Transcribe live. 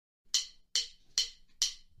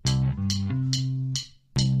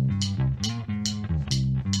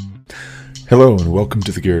Hello and welcome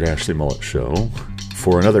to the Garrett Ashley Mullet Show.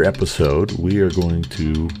 For another episode, we are going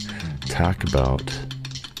to talk about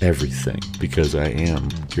everything because I am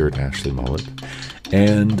Garrett Ashley Mullet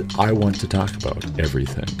and I want to talk about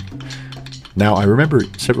everything. Now, I remember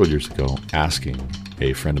several years ago asking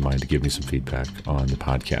a friend of mine to give me some feedback on the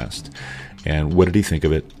podcast. And what did he think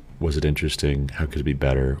of it? Was it interesting? How could it be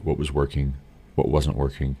better? What was working? What wasn't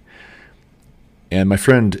working? And my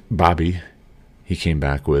friend Bobby, he came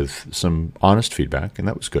back with some honest feedback, and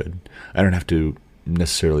that was good. I don't have to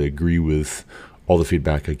necessarily agree with all the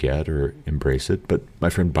feedback I get or embrace it, but my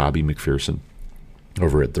friend Bobby McPherson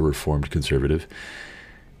over at The Reformed Conservative,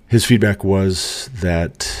 his feedback was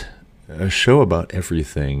that a show about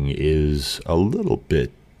everything is a little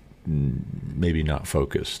bit maybe not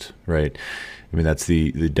focused, right? I mean, that's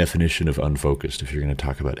the definition of unfocused if you're going to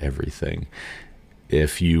talk about everything.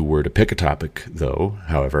 If you were to pick a topic, though,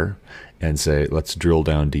 however, and say, let's drill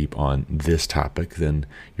down deep on this topic, then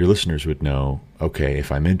your listeners would know, okay, if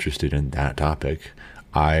I'm interested in that topic,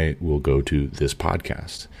 I will go to this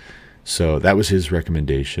podcast. So that was his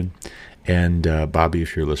recommendation. And Bobby,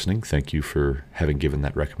 if you're listening, thank you for having given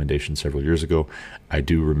that recommendation several years ago. I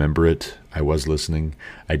do remember it. I was listening.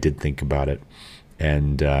 I did think about it.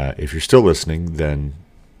 And if you're still listening, then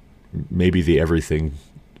maybe the everything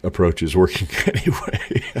approach is working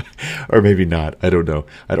anyway, or maybe not. I don't know.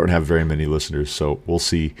 I don't have very many listeners, so we'll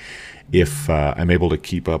see if I'm able to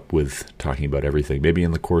keep up with talking about everything. Maybe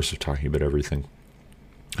in the course of talking about everything,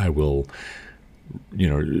 I will,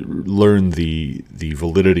 learn the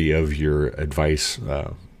validity of your advice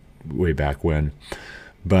way back when.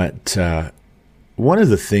 But one of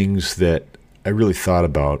the things that I really thought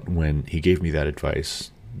about when he gave me that advice,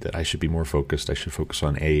 that I should be more focused, I should focus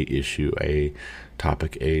on a issue, a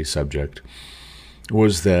topic, a subject,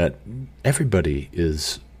 was that everybody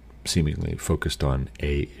is seemingly focused on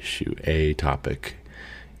a issue, a topic,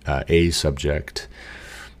 a subject.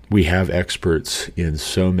 We have experts in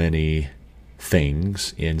so many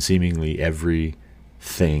things, in seemingly every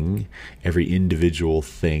thing. Every individual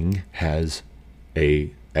thing has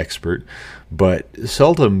a expert, but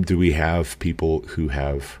seldom do we have people who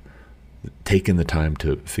have taken the time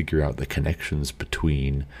to figure out the connections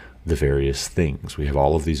between the various things. We have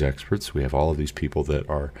all of these experts. We have all of these people that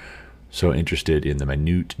are so interested in the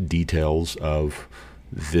minute details of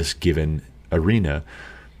this given arena.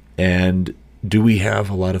 And do we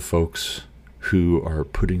have a lot of folks who are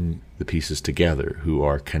putting the pieces together, who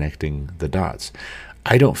are connecting the dots?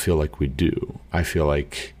 I don't feel like we do. I feel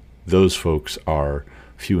like those folks are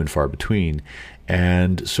few and far between.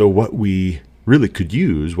 And so what we really could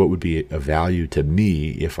use, what would be a value to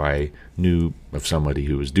me if I knew of somebody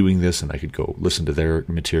who was doing this and I could go listen to their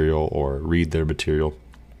material or read their material,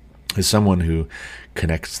 is someone who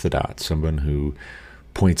connects the dots, someone who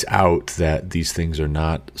points out that these things are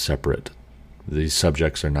not separate. These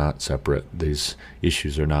subjects are not separate. These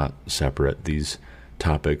issues are not separate. These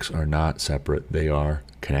topics are not separate. They are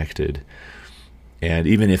connected. And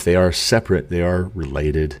even if they are separate, they are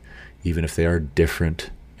related. Even if they are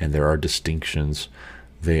different, and there are distinctions,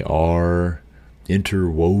 they are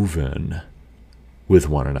interwoven with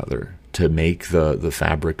one another to make the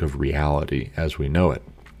fabric of reality as we know it.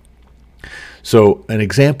 So an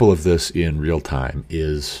example of this in real time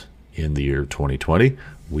is in the year 2020.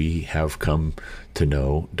 We have come to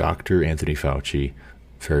know Dr. Anthony Fauci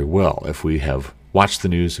very well. If we have watched the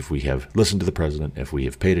news, if we have listened to the president, if we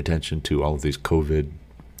have paid attention to all of these COVID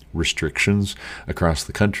restrictions across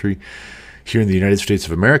the country, here in the United States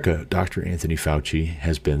of America, Dr. Anthony Fauci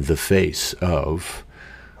has been the face of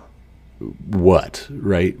what,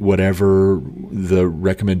 right? Whatever the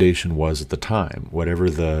recommendation was at the time, whatever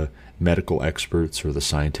the medical experts or the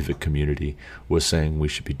scientific community was saying we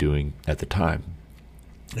should be doing at the time.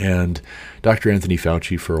 And Dr. Anthony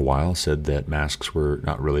Fauci for a while said that masks were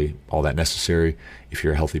not really all that necessary. If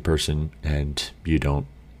you're a healthy person and you don't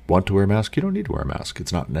want to wear a mask, you don't need to wear a mask.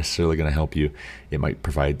 It's not necessarily going to help you. It might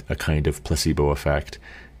provide a kind of placebo effect.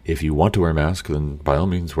 If you want to wear a mask, then by all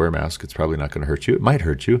means wear a mask. It's probably not going to hurt you. It might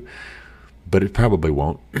hurt you, but it probably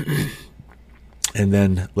won't. And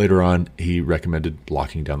then later on, he recommended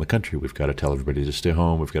locking down the country. We've got to tell everybody to stay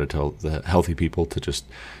home. We've got to tell the healthy people to just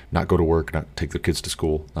not go to work, not take their kids to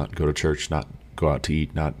school, not go to church, not go out to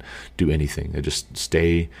eat, not do anything. They just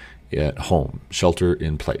stay at home, shelter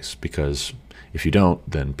in place, because if you don't,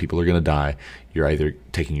 then people are going to die. You're either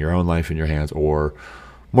taking your own life in your hands, or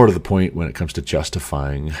more to the point, when it comes to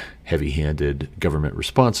justifying heavy-handed government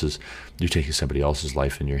responses, you're taking somebody else's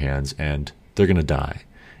life in your hands, and they're going to die,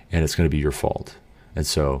 and it's going to be your fault. And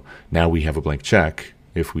so now we have a blank check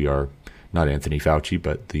if we are not Anthony Fauci,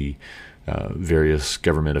 but the various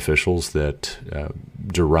government officials that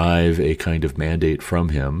derive a kind of mandate from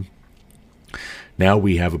him. Now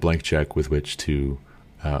we have a blank check with which to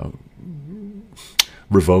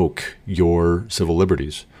revoke your civil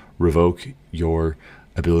liberties, revoke your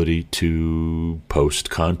ability to post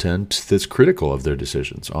content that's critical of their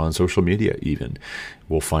decisions on social media even.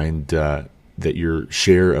 We'll find that your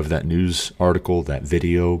share of that news article, that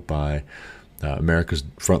video by America's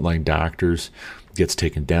frontline doctors gets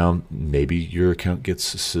taken down. Maybe your account gets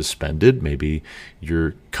suspended. Maybe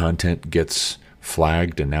your content gets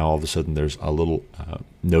flagged, and now all of a sudden there's a little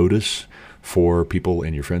notice for people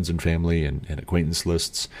in your friends and family and acquaintance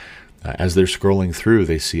lists. As they're scrolling through,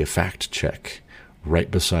 they see a fact check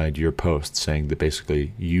right beside your post saying that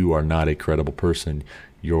basically you are not a credible person.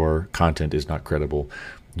 Your content is not credible.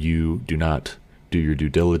 You do not do your due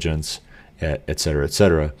diligence, et cetera, et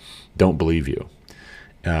cetera. Don't believe you.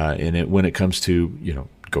 When it comes to,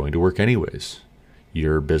 going to work anyways,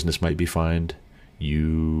 your business might be fined.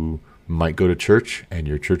 You might go to church and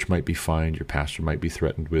your church might be fined. Your pastor might be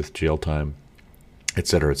threatened with jail time, et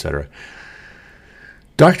cetera, et cetera.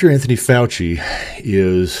 Dr. Anthony Fauci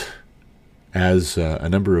is, as a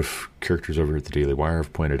number of characters over at the Daily Wire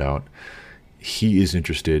have pointed out, he is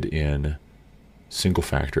interested in single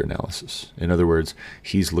factor analysis. In other words,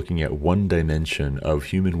 he's looking at one dimension of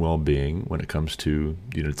human well-being when it comes to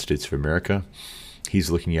the United States of America.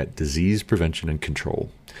 He's looking at disease prevention and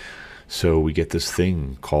control. So we get this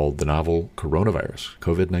thing called the novel coronavirus,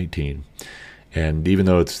 COVID-19. And even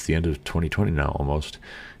though it's the end of 2020 now almost,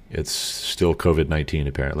 it's still COVID-19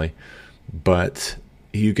 apparently. But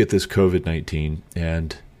you get this COVID-19,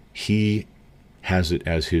 and he has it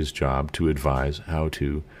as his job to advise how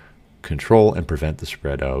to control and prevent the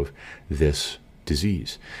spread of this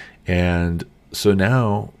disease. And so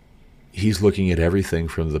now he's looking at everything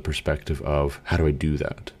from the perspective of, how do I do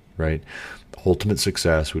that, right? Ultimate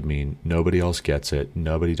success would mean nobody else gets it,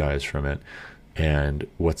 nobody dies from it, and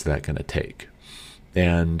what's that going to take?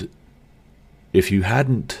 And if you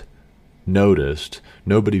hadn't noticed,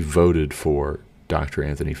 nobody voted for Dr.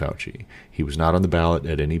 Anthony Fauci. He was not on the ballot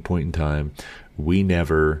at any point in time. We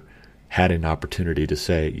never had an opportunity to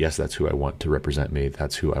say, yes, that's who I want to represent me.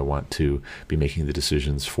 That's who I want to be making the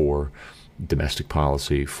decisions for domestic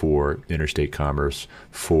policy, for interstate commerce,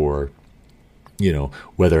 for,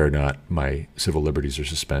 whether or not my civil liberties are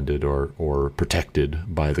suspended or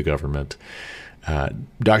protected by the government.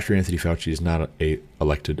 Dr. Anthony Fauci is not a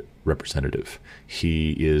elected representative.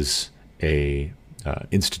 He is a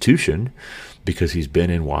institution because he's been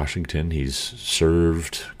in Washington. He's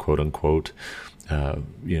served, quote unquote,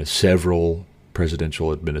 several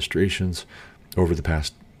presidential administrations over the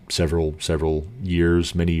past several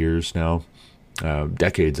years, many years now,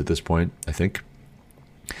 decades at this point, I think.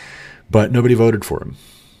 But nobody voted for him,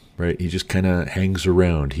 right? He just kind of hangs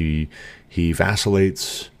around. He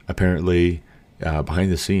vacillates, apparently,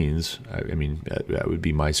 behind the scenes. I mean, that would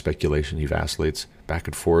be my speculation. He vacillates back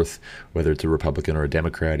and forth, whether it's a Republican or a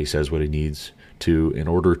Democrat. He says what he needs to in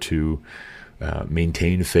order to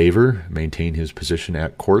maintain favor, maintain his position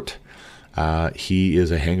at court. He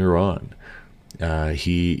is a hanger-on.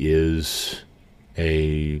 He is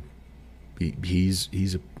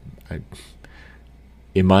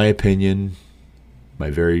in my opinion, my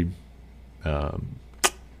very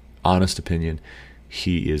honest opinion,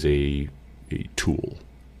 he is a tool,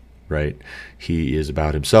 right? He is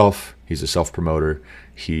about himself. He's a self-promoter.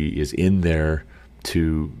 He is in there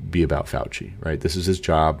to be about Fauci, right? This is his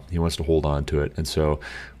job. He wants to hold on to it. And so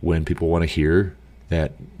when people want to hear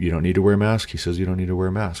that you don't need to wear a mask, he says you don't need to wear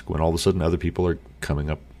a mask. When all of a sudden other people are coming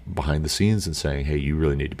up behind the scenes and saying, hey, you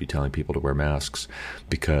really need to be telling people to wear masks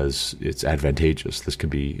because it's advantageous. This can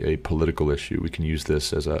be a political issue. We can use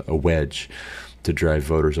this as a wedge to drive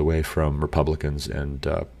voters away from Republicans and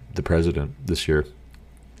the president this year.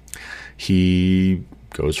 He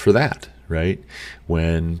goes for that, right?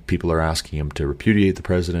 When people are asking him to repudiate the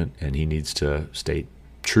president and he needs to stay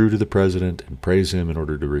true to the president and praise him in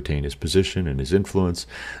order to retain his position and his influence,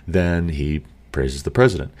 then he praises the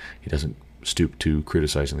president. He doesn't stoop to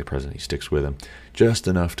criticizing the president. He sticks with him just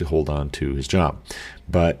enough to hold on to his job.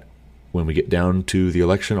 But when we get down to the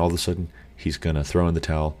election, all of a sudden he's going to throw in the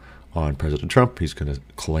towel on President Trump. He's going to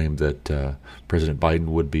claim that President Biden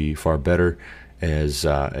would be far better as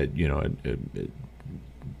a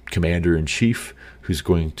commander-in-chief who's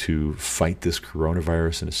going to fight this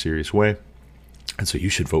coronavirus in a serious way. And so you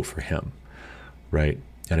should vote for him, right?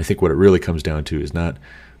 And I think what it really comes down to is not,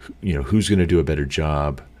 who's going to do a better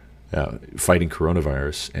job fighting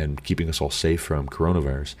coronavirus and keeping us all safe from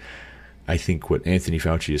coronavirus. I think what Anthony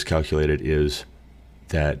Fauci has calculated is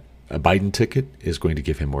that a Biden ticket is going to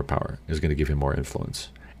give him more power, is going to give him more influence,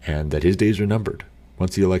 and that his days are numbered.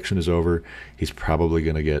 Once the election is over, he's probably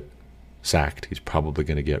going to get sacked. He's probably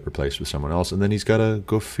going to get replaced with someone else, and then he's got to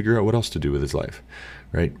go figure out what else to do with his life,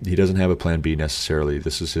 right? He doesn't have a plan B necessarily.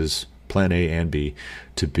 This is his plan A and B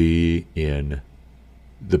to be in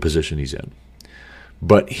the position he's in.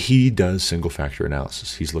 But he does single factor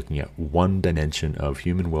analysis. He's looking at one dimension of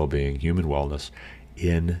human well-being, human wellness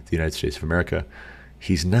in the United States of America.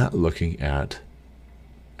 He's not looking at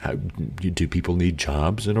do people need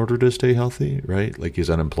jobs in order to stay healthy, right? Like, is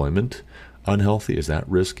unemployment unhealthy? Is that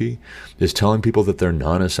risky? Is telling people that they're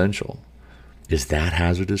non-essential, is that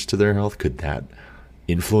hazardous to their health? Could that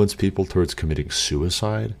influence people towards committing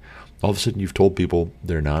suicide? All of a sudden you've told people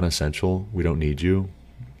they're non-essential, we don't need you,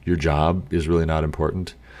 your job is really not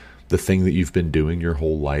important, the thing that you've been doing your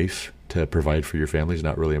whole life to provide for your family is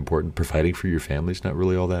not really important, providing for your family is not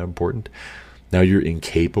really all that important. Now you're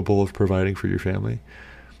incapable of providing for your family.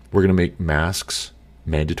 We're going to make masks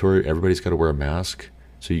mandatory. Everybody's got to wear a mask.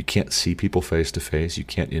 So you can't see people face to face. You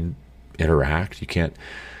can't interact. You can't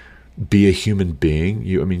be a human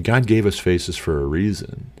being. God gave us faces for a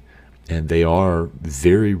reason. And they are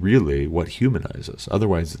very really what humanize us.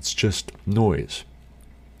 Otherwise, it's just noise,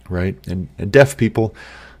 right? And deaf people,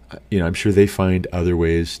 I'm sure they find other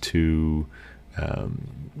ways to,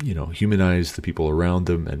 humanize the people around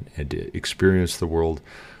them and experience the world.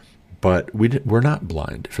 But we're not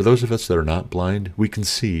blind. For those of us that are not blind, we can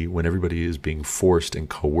see when everybody is being forced and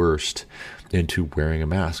coerced into wearing a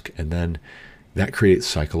mask. And then that creates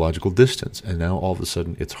psychological distance. And now all of a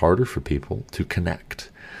sudden it's harder for people to connect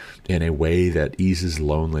in a way that eases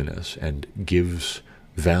loneliness and gives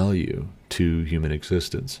value to human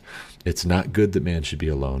existence. It's not good that man should be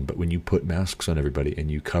alone, but when you put masks on everybody and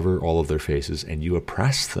you cover all of their faces and you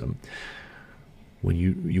oppress them, when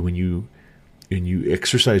you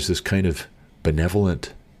exercise this kind of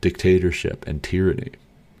benevolent dictatorship and tyranny,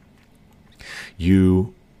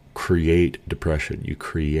 you create depression, you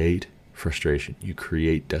create frustration, you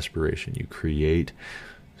create desperation, you create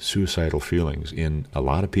suicidal feelings in a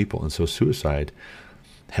lot of people. And so suicide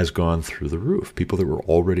has gone through the roof. People that were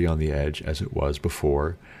already on the edge, as it was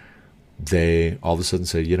before, they all of a sudden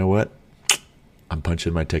say, you know what? I'm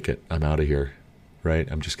punching my ticket. I'm out of here, right?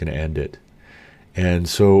 I'm just going to end it. And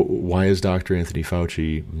so why is Dr. Anthony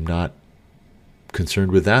Fauci not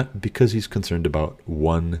concerned with that? Because he's concerned about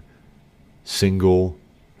one single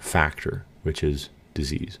factor, which is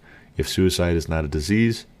disease. If suicide is not a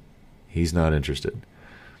disease, he's not interested,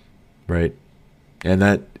 right? And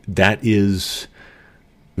that is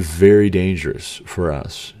very dangerous for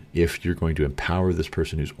us if you're going to empower this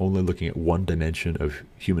person who's only looking at one dimension of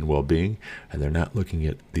human well-being and they're not looking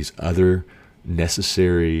at these other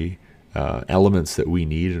necessary elements that we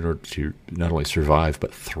need in order to not only survive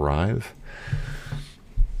but thrive.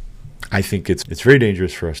 I think it's very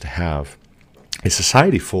dangerous for us to have a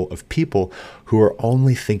society full of people who are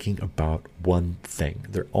only thinking about one thing.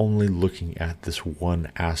 They're only looking at this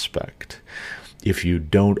one aspect. If you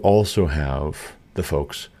don't also have the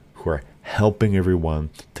folks who are helping everyone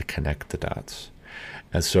to connect the dots.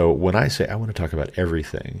 And so when I say I want to talk about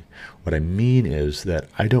everything, what I mean is that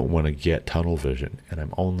I don't want to get tunnel vision and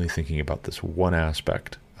I'm only thinking about this one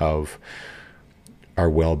aspect of our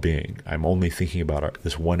well-being. I'm only thinking about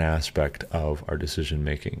this one aspect of our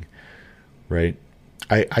decision-making, right?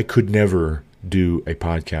 I could never do a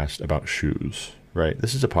podcast about shoes, right?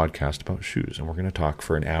 This is a podcast about shoes, and we're going to talk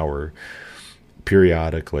for an hour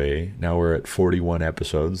periodically. Now we're at 41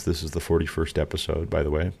 episodes. This is the 41st episode, by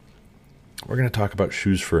the way. We're going to talk about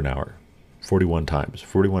shoes for an hour, 41 times,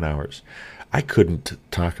 41 hours. I couldn't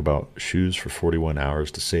talk about shoes for 41 hours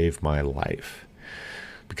to save my life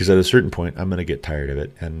because at a certain point, I'm going to get tired of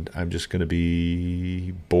it and I'm just going to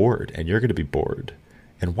be bored and you're going to be bored.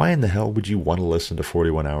 And why in the hell would you want to listen to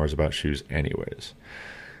 41 hours about shoes anyways?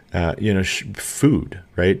 Food,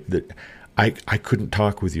 right? I couldn't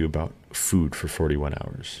talk with you about food for 41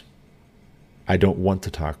 hours. I don't want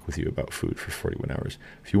to talk with you about food for 41 hours.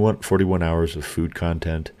 If you want 41 hours of food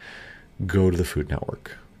content, go to the Food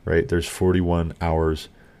Network, right? There's 41 hours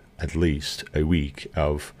at least a week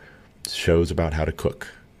of shows about how to cook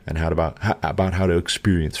and about how to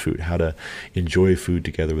experience food, how to enjoy food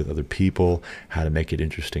together with other people, how to make it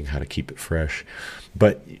interesting, how to keep it fresh.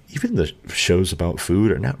 But even the shows about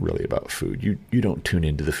food are not really about food. You don't tune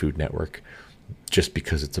into the Food Network just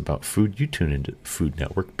because it's about food. You tune into Food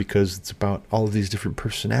Network because it's about all of these different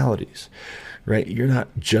personalities, right? You're not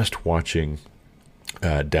just watching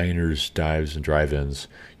diners, dives, and drive-ins.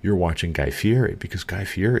 You're watching Guy Fieri because Guy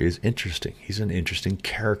Fieri is interesting. He's an interesting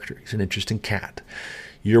character. He's an interesting cat.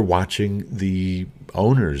 You're watching the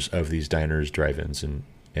owners of these diners, drive-ins,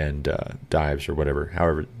 and dives, or whatever,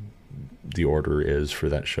 however the order is for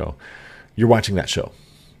that show. You're watching that show,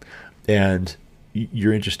 and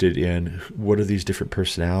you're interested in what are these different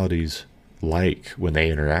personalities like when they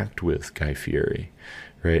interact with Guy Fieri,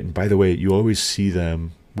 right? And by the way, you always see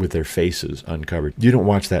them with their faces uncovered. You don't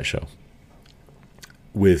watch that show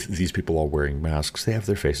with these people all wearing masks. They have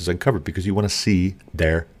their faces uncovered because you want to see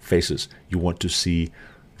their faces. You want to see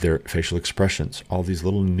their facial expressions, all these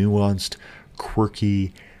little nuanced,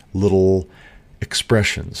 quirky little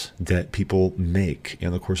expressions that people make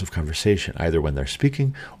in the course of conversation, either when they're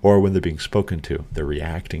speaking or when they're being spoken to. They're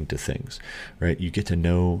reacting to things, right? You get to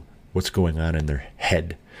know what's going on in their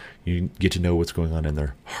head. You get to know what's going on in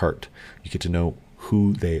their heart. You get to know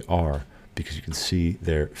who they are because you can see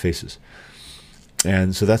their faces.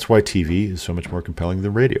 And so that's why TV is so much more compelling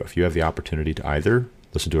than radio. If you have the opportunity to either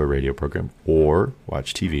listen to a radio program or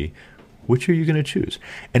watch TV, which are you going to choose?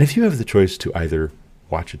 And if you have the choice to either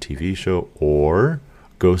watch a TV show or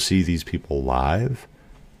go see these people live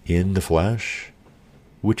in the flesh,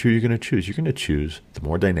 which are you going to choose? You're going to choose the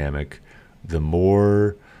more dynamic, the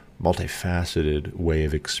more multifaceted way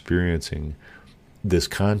of experiencing this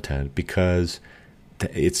content because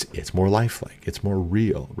it's more lifelike, it's more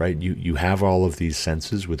real, right? You have all of these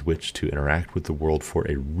senses with which to interact with the world for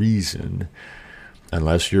a reason,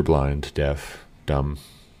 unless you're blind, deaf, dumb,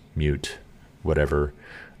 mute, whatever.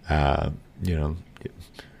 Some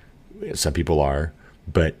people are,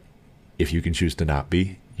 but if you can choose to not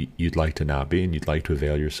be, you'd like to not be, and you'd like to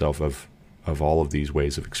avail yourself of all of these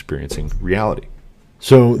ways of experiencing reality.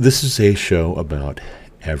 So this is a show about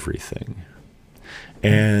everything.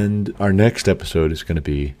 And our next episode is going to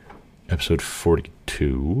be episode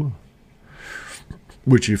 42,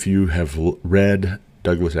 which if you have read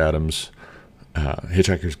Douglas Adams'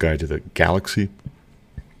 Hitchhiker's Guide to the Galaxy,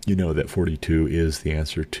 you know that 42 is the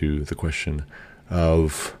answer to the question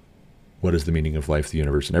of what is the meaning of life, the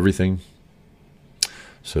universe, and everything.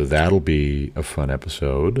 So that'll be a fun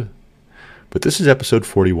episode. But this is episode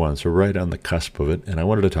 41, so right on the cusp of it, and I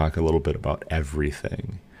wanted to talk a little bit about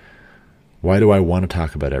everything. Why do I want to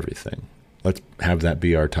talk about everything? Let's have that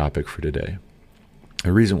be our topic for today.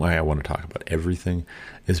 The reason why I want to talk about everything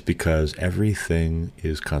is because everything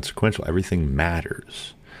is consequential. Everything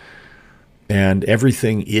matters. And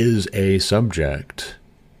everything is a subject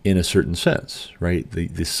in a certain sense, right?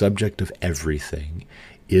 The subject of everything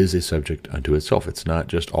is a subject unto itself. It's not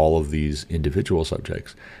just all of these individual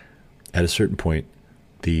subjects. At a certain point,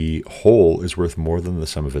 the whole is worth more than the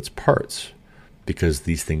sum of its parts because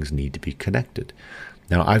these things need to be connected.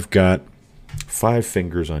 Now, I've got 5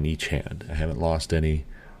 fingers on each hand. I haven't lost any,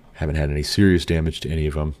 haven't had any serious damage to any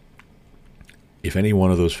of them. If any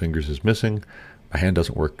one of those fingers is missing, my hand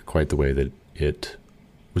doesn't work quite the way that it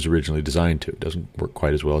was originally designed to. It doesn't work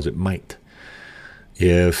quite as well as it might.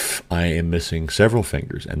 If I am missing several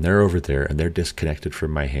fingers and they're over there and they're disconnected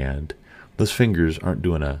from my hand, those fingers aren't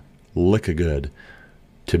doing a lick of good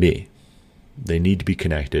to me. They need to be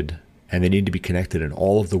connected, and they need to be connected in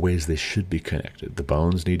all of the ways they should be connected. The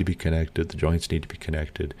bones need to be connected, the joints need to be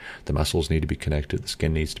connected, the muscles need to be connected, the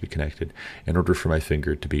skin needs to be connected in order for my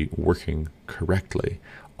finger to be working correctly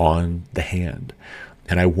on the hand.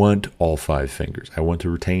 And I want all 5 fingers. I want to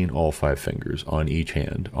retain all 5 fingers on each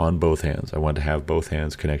hand, on both hands. I want to have both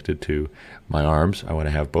hands connected to my arms. I want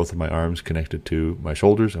to have both of my arms connected to my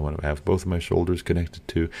shoulders. I want to have both of my shoulders connected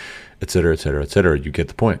to, et cetera, et cetera, et cetera. You get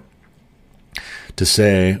the point. To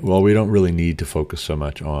say, well, we don't really need to focus so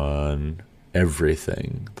much on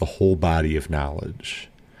everything, the whole body of knowledge,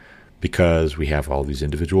 because we have all these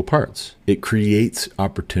individual parts. It creates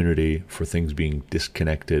opportunity for things being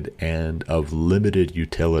disconnected and of limited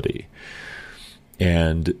utility.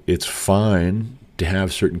 And it's fine to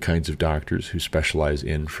have certain kinds of doctors who specialize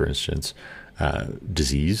in, for instance,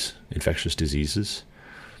 disease, infectious diseases.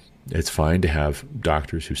 It's fine to have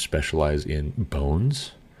doctors who specialize in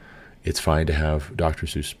bones. It's fine to have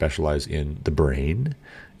doctors who specialize in the brain.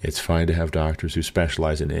 It's fine to have doctors who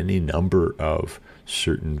specialize in any number of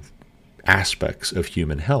certain aspects of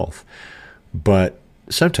human health. But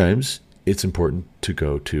sometimes it's important to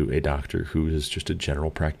go to a doctor who is just a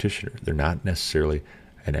general practitioner. They're not necessarily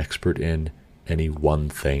an expert in any one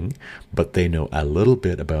thing, but they know a little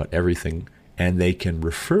bit about everything, and they can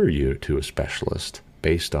refer you to a specialist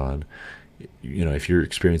based on, if you're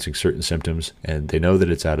experiencing certain symptoms and they know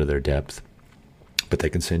that it's out of their depth, but they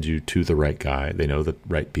can send you to the right guy, they know the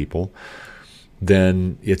right people,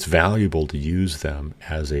 then it's valuable to use them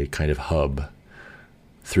as a kind of hub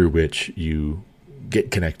through which you get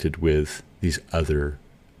connected with these other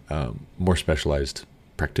more specialized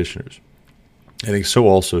practitioners. I think so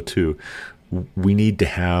also, too, we need to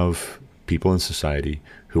have people in society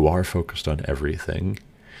who are focused on everything.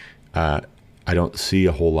 I don't see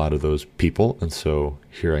a whole lot of those people, and so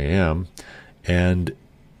here I am. And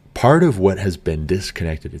part of what has been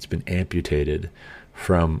disconnected, it's been amputated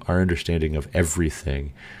from our understanding of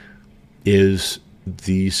everything, is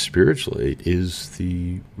the spiritual, it is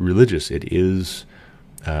the religious, it is,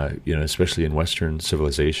 especially in Western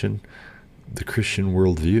civilization, the Christian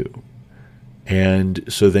worldview. And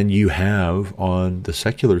so then you have, on the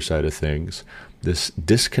secular side of things, this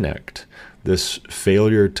disconnect, this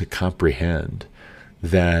failure to comprehend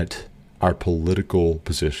that our political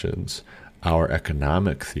positions, our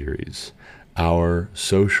economic theories, our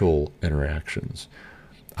social interactions,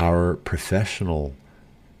 our professional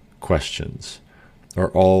questions are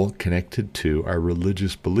all connected to our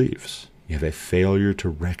religious beliefs. You have a failure to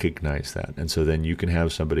recognize that. And so then you can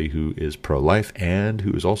have somebody who is pro-life and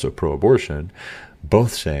who is also pro-abortion,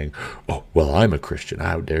 both saying, oh, well, I'm a Christian.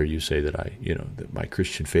 How dare you say that that my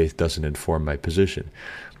Christian faith doesn't inform my position?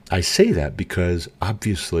 I say that because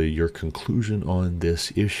obviously your conclusion on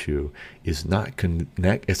this issue is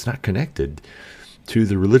it's not connected to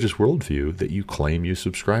the religious worldview that you claim you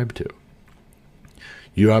subscribe to.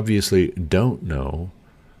 You obviously don't know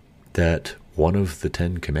that one of the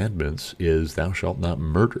 10 commandments is thou shalt not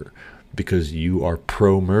murder, because you are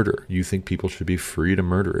pro-murder. You think people should be free to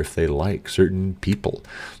murder if they like certain people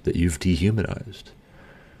that you've dehumanized.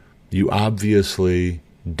 You obviously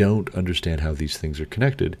don't understand how these things are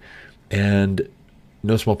connected, and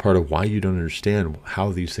no small part of why you don't understand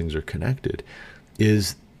how these things are connected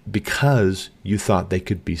is because you thought they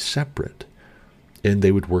could be separate and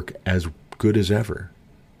they would work as good as ever.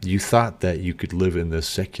 You thought that you could live in this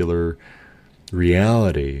secular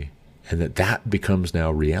reality and that becomes now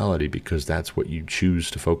reality because that's what you choose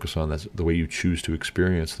to focus on. That's the way you choose to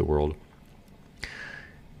experience the world.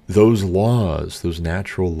 Those laws, those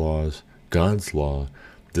natural laws, God's law,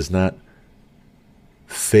 does not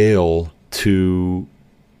fail to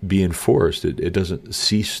be enforced. It doesn't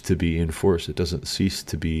cease to be enforced. It doesn't cease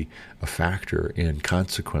to be a factor in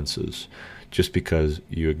consequences just because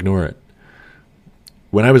you ignore it.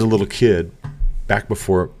 When I was a little kid, back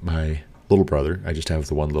before my little brother, I just have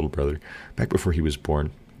the one little brother, back before he was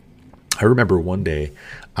born, I remember one day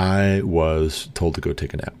I was told to go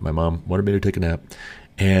take a nap. My mom wanted me to take a nap,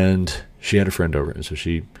 and she had a friend over, and so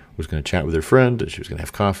she was going to chat with her friend, and she was going to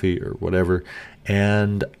have coffee or whatever,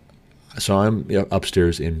 and so I'm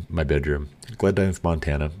upstairs in my bedroom, Glendive,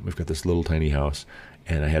 Montana. We've got this little tiny house,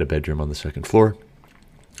 and I had a bedroom on the second floor,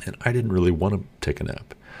 and I didn't really want to take a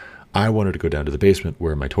nap. I wanted to go down to the basement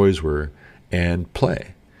where my toys were and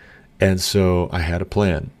play. And so I had a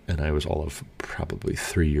plan, and I was all of probably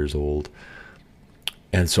 3 years old.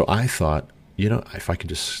 And so I thought, if I could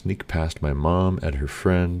just sneak past my mom and her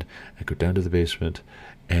friend and go down to the basement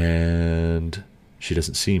and she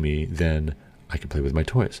doesn't see me, then I can play with my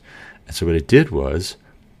toys. And so what I did was,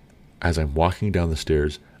 as I'm walking down the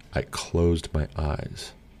stairs, I closed my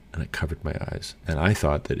eyes and I covered my eyes. And I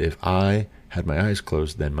thought that if I had my eyes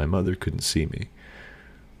closed, then my mother couldn't see me.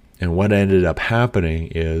 And what ended up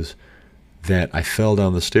happening is that I fell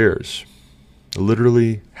down the stairs. It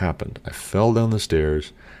literally happened. I fell down the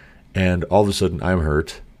stairs, and all of a sudden I'm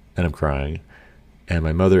hurt and I'm crying. And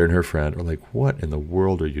my mother and her friend are like, what in the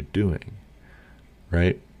world are you doing?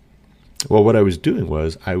 Right? Well, what I was doing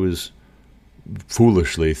was I was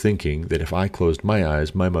foolishly thinking that if I closed my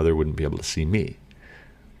eyes, my mother wouldn't be able to see me.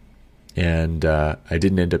 And I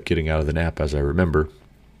didn't end up getting out of the nap, as I remember.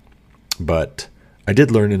 But I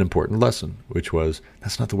did learn an important lesson, which was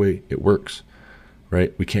that's not the way it works,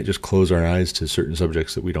 right? We can't just close our eyes to certain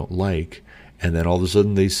subjects that we don't like, and then all of a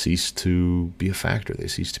sudden they cease to be a factor. They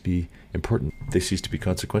cease to be important. They cease to be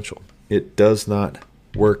consequential. It does not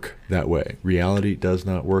work that way. Reality does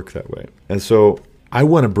not work that way. And so I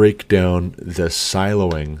want to break down the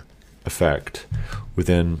siloing effect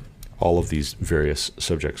within all of these various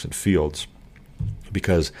subjects and fields,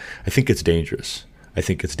 because I think it's dangerous. I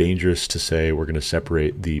think it's dangerous to say we're going to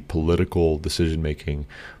separate the political decision-making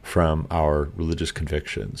from our religious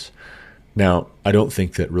convictions. Now, I don't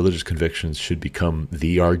think that religious convictions should become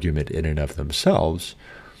the argument in and of themselves,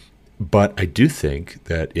 but I do think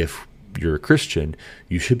that if you're a Christian,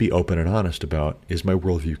 you should be open and honest about, is my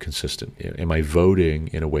worldview consistent? Am I voting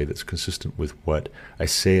in a way that's consistent with what I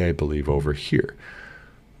say I believe over here?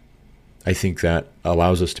 I think that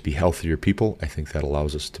allows us to be healthier people. I think that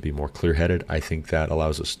allows us to be more clear-headed. I think that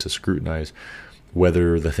allows us to scrutinize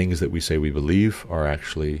whether the things that we say we believe are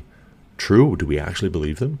actually true. Do we actually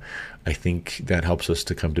believe them? I think that helps us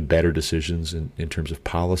to come to better decisions in terms of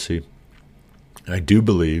policy. I do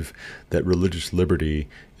believe that religious liberty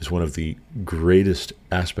is one of the greatest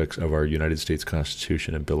aspects of our United States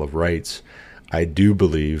Constitution and Bill of Rights. I do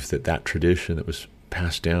believe that that tradition that was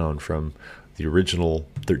passed down from the original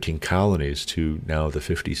 13 colonies to now the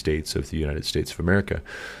 50 states of the United States of America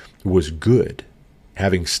was good.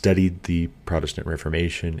 Having studied the Protestant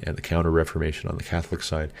Reformation and the Counter-Reformation on the Catholic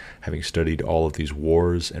side, having studied all of these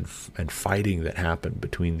wars and fighting that happened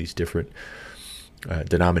between these different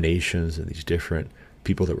denominations and these different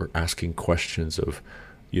people that were asking questions of,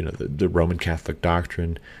 the Roman Catholic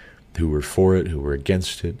doctrine, who were for it, who were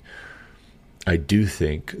against it. I do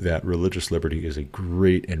think that religious liberty is a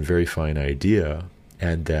great and very fine idea,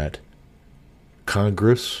 and that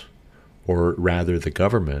Congress, or rather the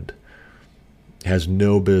government, has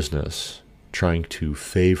no business trying to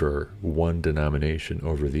favor one denomination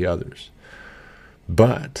over the others.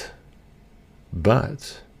 But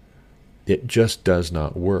it just does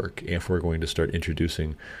not work if we're going to start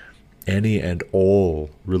introducing any and all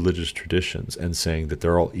religious traditions and saying that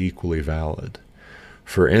they're all equally valid.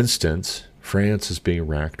 For instance, France is being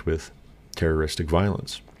racked with terroristic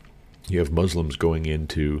violence. You have Muslims going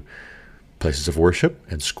into places of worship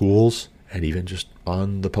and schools and even just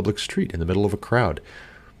on the public street in the middle of a crowd,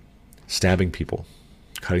 stabbing people,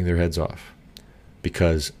 cutting their heads off,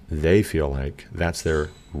 because they feel like that's their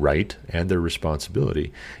right and their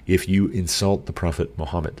responsibility. If you insult the Prophet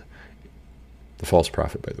Muhammad, the false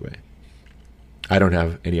prophet, by the way, I don't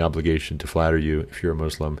have any obligation to flatter you if you're a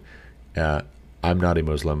Muslim. I'm not a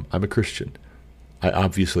Muslim. I'm a Christian. I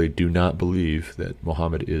obviously do not believe that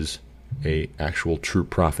Muhammad is a actual true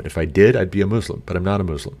prophet. If I did, I'd be a Muslim, but I'm not a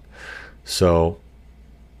Muslim. So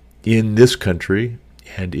in this country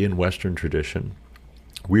and in Western tradition,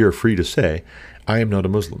 we are free to say, I am not a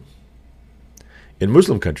Muslim. In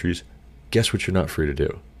Muslim countries, guess what you're not free to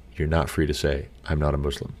do? You're not free to say, I'm not a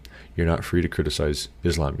Muslim. You're not free to criticize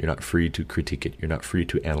Islam. You're not free to critique it. You're not free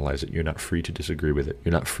to analyze it. You're not free to disagree with it.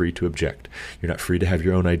 You're not free to object. You're not free to have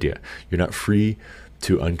your own idea. You're not free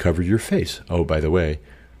to uncover your face. Oh, by the way,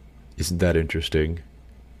 isn't that interesting?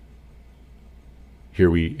 Here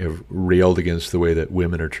we have railed against the way that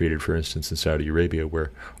women are treated, for instance, in Saudi Arabia, where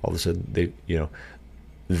all of a sudden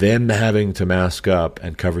them having to mask up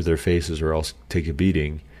and cover their faces or else take a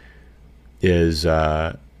beating is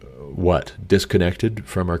disconnected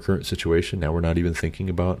from our current situation. Now we're not even thinking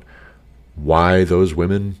about why those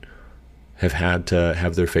women have had to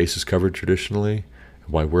have their faces covered traditionally,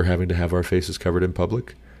 why we're having to have our faces covered in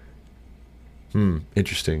public.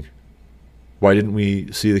 Interesting. Why didn't we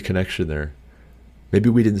see the connection there? Maybe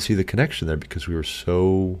we didn't see the connection there because we were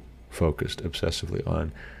so focused obsessively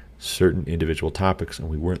on certain individual topics and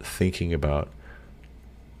we weren't thinking about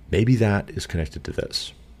maybe that is connected to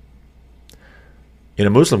this. In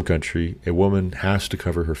a Muslim country, a woman has to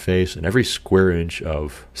cover her face and every square inch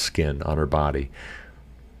of skin on her body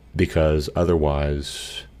because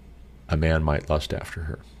otherwise a man might lust after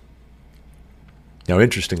her. Now,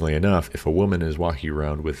 interestingly enough, if a woman is walking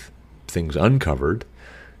around with things uncovered,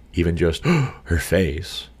 even just her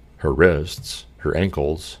face, her wrists, her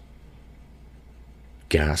ankles,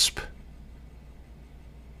 gasp.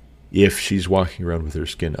 If she's walking around with her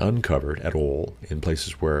skin uncovered at all in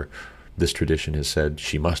places where this tradition has said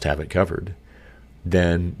she must have it covered,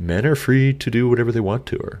 then men are free to do whatever they want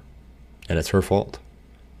to her. And it's her fault.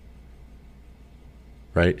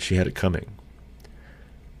 Right? She had it coming.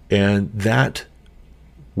 And that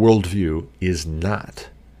worldview is not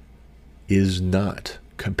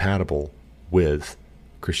compatible with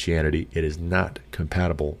Christianity. It is not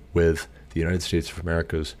compatible with the United States of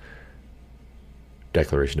America's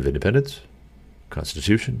Declaration of Independence,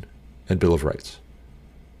 Constitution, and Bill of Rights.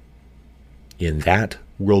 In that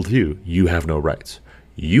worldview, you have no rights.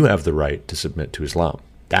 You have the right to submit to Islam.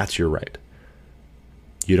 That's your right.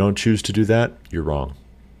 You don't choose to do that, you're wrong.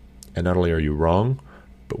 And not only are you wrong,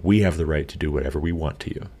 but we have the right to do whatever we want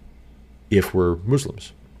to you if we're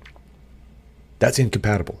Muslims. That's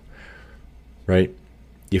incompatible, right?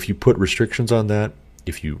 If you put restrictions on that,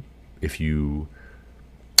 if you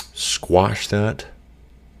squash that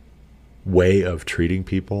way of treating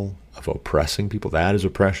people, of oppressing people, that is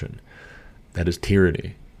oppression. That is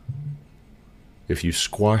tyranny. If you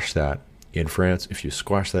squash that in France, if you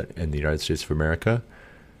squash that in the United States of America,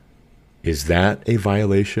 is that a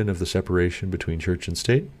violation of the separation between church and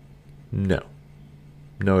state? No.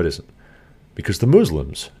 No, it isn't. Because the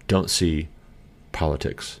Muslims don't see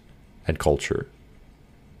politics and culture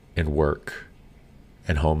and work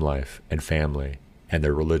and home life and family and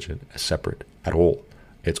their religion as separate at all.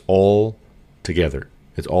 It's all together.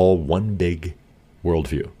 It's all one big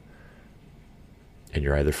worldview. And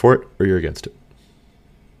you're either for it or you're against it.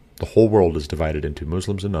 The whole world is divided into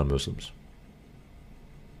Muslims and non-Muslims.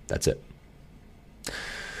 That's it.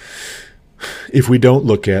 If we don't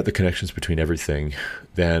look at the connections between everything,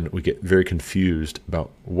 then we get very confused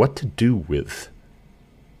about what to do with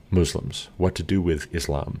Muslims, what to do with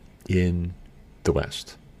Islam in the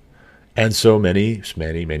West. And so many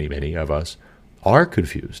of us are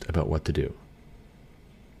confused about what to do.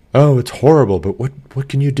 Oh, it's horrible, but what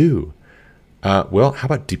can you do? Well, how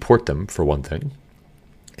about deport them, for one thing?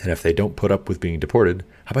 And if they don't put up with being deported,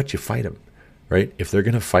 how about you fight them, right? If they're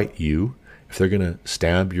going to fight you, if they're going to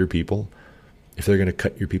stab your people, if they're going to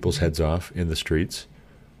cut your people's heads off in the streets,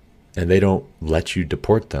 and they don't let you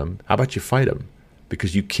deport them, how about you fight them?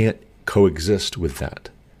 Because you can't coexist with that.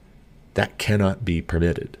 That cannot be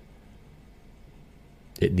permitted.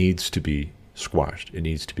 It needs to be squashed. It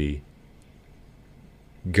needs to be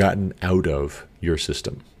gotten out of your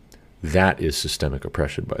system. That is systemic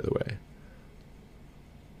oppression, by the way.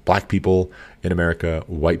 Black people in America,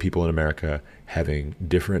 white people in America having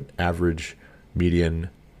different average median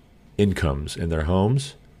incomes in their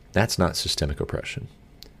homes, that's not systemic oppression.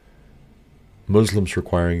 Muslims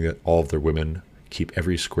requiring that all of their women keep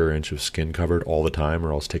every square inch of skin covered all the time,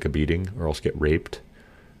 or else take a beating, or else get raped.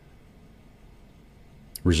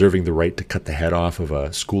 Reserving the right to cut the head off of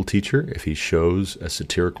a school teacher if he shows a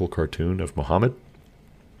satirical cartoon of Muhammad.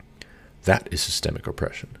 That is systemic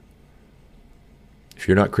oppression. If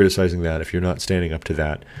you're not criticizing that, if you're not standing up to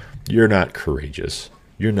that, you're not courageous.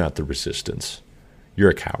 You're not the resistance. You're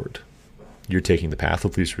a coward. You're taking the path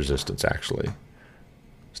of least resistance, actually.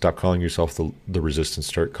 Stop calling yourself the resistance.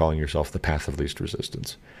 Start calling yourself the path of least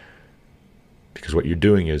resistance. Because what you're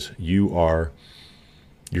doing is you're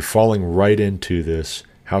falling right into this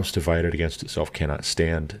house divided against itself cannot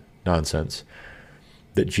stand nonsense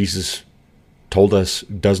that Jesus told us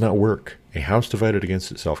does not work. A house divided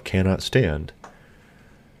against itself cannot stand.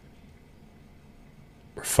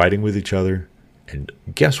 We're fighting with each other, and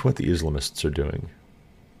guess what the Islamists are doing?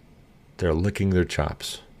 They're licking their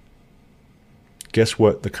chops. Guess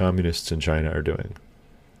what the communists in China are doing?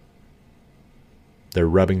 They're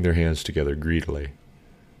rubbing their hands together greedily,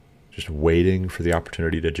 just waiting for the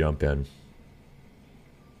opportunity to jump in.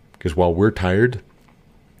 Because while we're tired,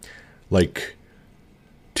 like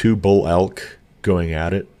two bull elk going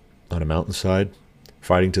at it on a mountainside,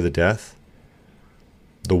 fighting to the death,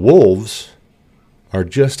 the wolves are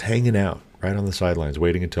just hanging out right on the sidelines,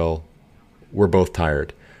 waiting until we're both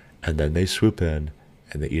tired. And then they swoop in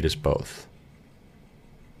and they eat us both.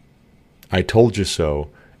 I told you so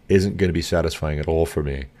isn't going to be satisfying at all for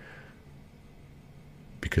me,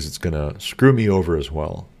 because it's going to screw me over as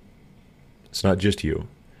well. It's not just you.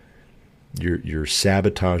 You're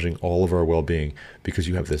sabotaging all of our well-being because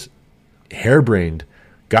you have this harebrained,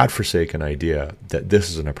 godforsaken idea that this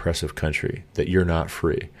is an oppressive country, that you're not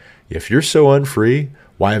free. If you're so unfree,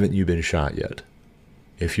 why haven't you been shot yet?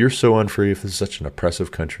 If you're so unfree, if this is such an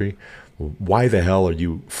oppressive country, why the hell are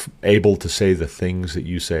you able to say the things that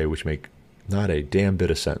you say which make not a damn bit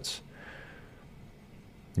of sense?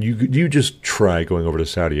 You just try going over to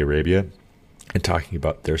Saudi Arabia and talking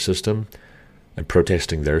about their system and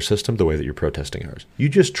protesting their system the way that you're protesting ours. You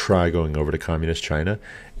just try going over to communist China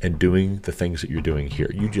and doing the things that you're doing here.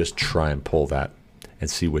 You just try and pull that and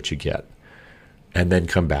see what you get. And then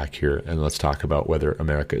come back here and let's talk about whether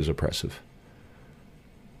America is oppressive.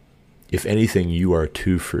 If anything, you are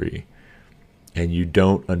too free, and you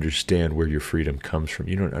don't understand where your freedom comes from.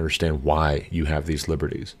 You don't understand why you have these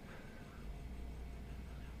liberties.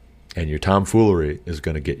 And your tomfoolery is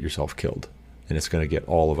going to get yourself killed, and it's going to get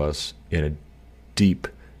all of us in a deep,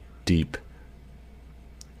 deep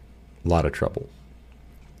lot of trouble.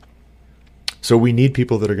 So we need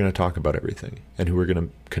people that are going to talk about everything and who are going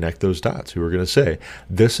to connect those dots, who are going to say,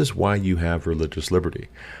 this is why you have religious liberty.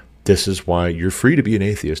 This is why you're free to be an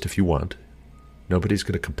atheist if you want. Nobody's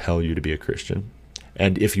going to compel you to be a Christian.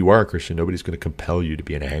 And if you are a Christian, nobody's going to compel you to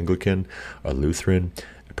be an Anglican, a Lutheran,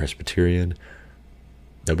 a Presbyterian.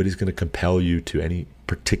 Nobody's going to compel you to any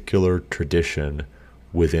particular tradition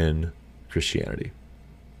within Christianity.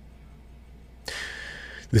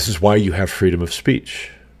 This is why you have freedom of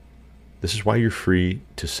speech. This is why you're free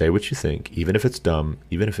to say what you think, even if it's dumb,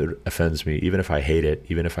 even if it offends me, even if I hate it,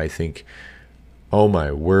 even if I think, oh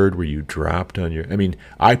my word, were you dropped on your... I mean,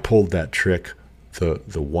 I pulled that trick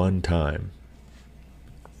the one time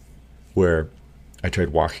where I tried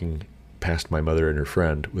walking past my mother and her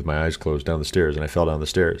friend with my eyes closed down the stairs, and I fell down the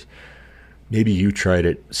stairs. Maybe you tried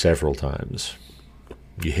it several times.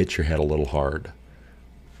 You hit your head a little hard.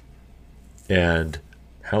 And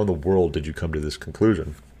how in the world did you come to this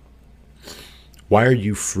conclusion? Why are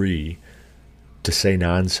you free to say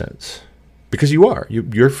nonsense? Because you are.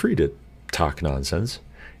 You're free to talk nonsense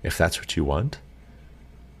if that's what you want.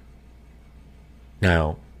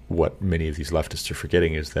 Now, what many of these leftists are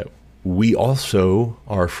forgetting is that we also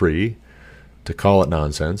are free to call it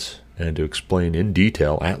nonsense and to explain in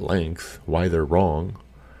detail at length why they're wrong.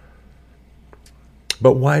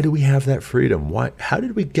 But why do we have that freedom? How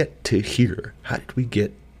did we get to here? How did we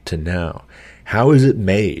get to now? How is it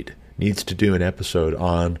made? Needs to do an episode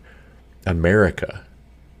on America.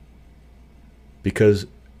 Because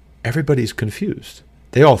everybody's confused.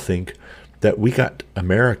 They all think that we got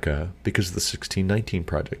America because of the 1619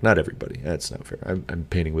 Project. Not everybody. That's not fair. I'm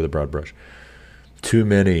painting with a broad brush. Too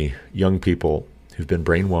many young people who've been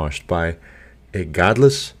brainwashed by a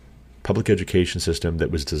godless public education system that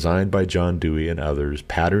was designed by John Dewey and others,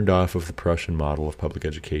 patterned off of the Prussian model of public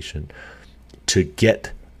education, to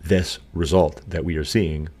get this result that we are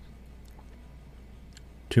seeing.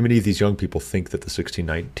 Too many of these young people think that the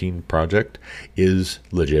 1619 Project is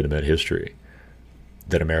legitimate history,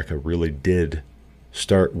 that America really did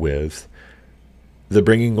start with the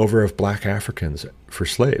bringing over of black Africans for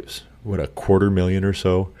slaves. What, 250,000 or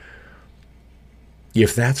so?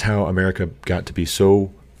 If that's how America got to be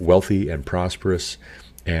so wealthy and prosperous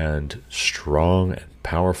and strong and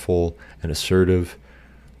powerful and assertive,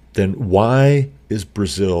 then why is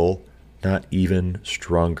Brazil not even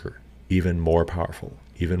stronger, even more powerful,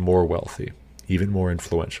 even more wealthy, even more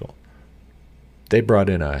influential? They brought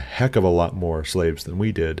in a heck of a lot more slaves than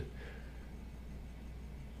we did.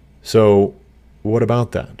 So what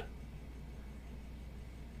about that?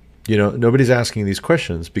 Nobody's asking these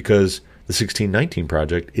questions because the 1619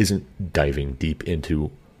 Project isn't diving deep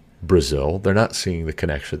into Brazil. They're not seeing the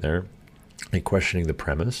connection there and questioning the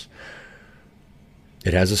premise.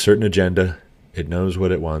 It has a certain agenda. It knows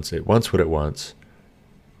what it wants. It wants what it wants.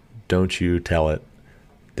 Don't you tell it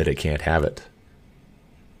that it can't have it.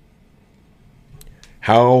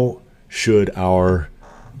 How should our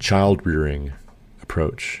child-rearing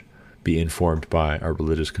approach be informed by our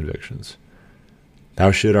religious convictions?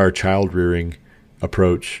 How should our child-rearing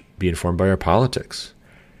approach be informed by our politics?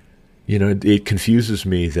 It confuses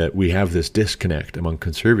me that we have this disconnect among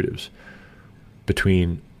conservatives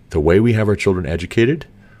between the way we have our children educated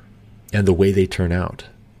and the way they turn out.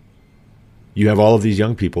 You have all of these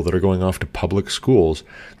young people that are going off to public schools.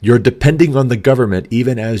 You're depending on the government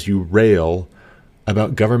even as you rail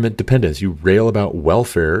about government dependence. You rail about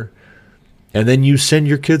welfare, and then you send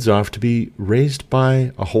your kids off to be raised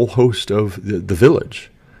by a whole host of the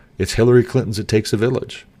village. It's Hillary Clinton's It Takes a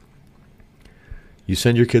Village. You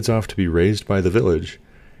send your kids off to be raised by the village,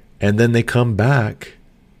 and then they come back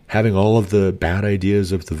having all of the bad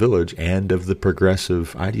ideas of the village and of the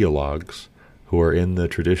progressive ideologues who are in the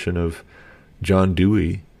tradition of John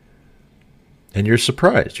Dewey. And you're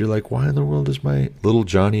surprised. You're like, why in the world is my little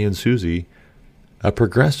Johnny and Susie a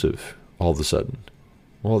progressive all of a sudden?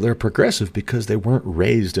 Well, they're progressive because they weren't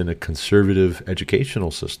raised in a conservative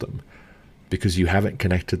educational system, because you haven't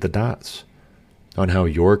connected the dots on how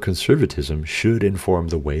your conservatism should inform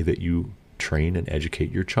the way that you train and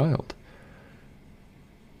educate your child.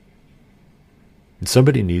 And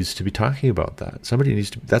somebody needs to be talking about that.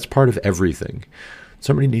 That's part of everything.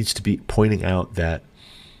 Somebody needs to be pointing out that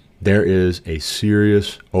there is a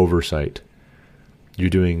serious oversight. You're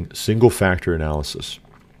doing single factor analysis.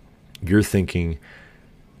 You're thinking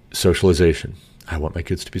socialization. I want my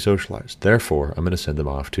kids to be socialized. Therefore, I'm going to send them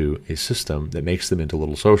off to a system that makes them into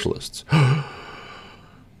little socialists. No.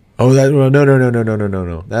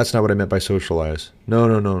 That's not what I meant by socialize.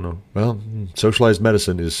 No. Well, socialized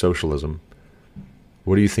medicine is socialism.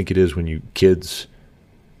 What do you think it is when you kids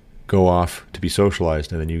go off to be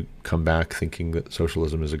socialized and then you come back thinking that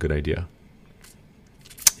socialism is a good idea?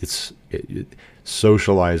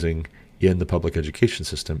 Socializing in the public education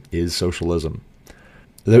system is socialism.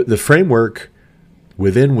 The framework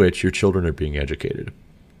within which your children are being educated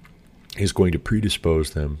is going to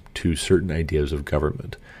predispose them to certain ideas of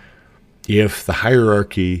government. If the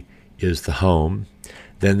hierarchy is the home,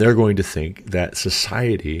 then they're going to think that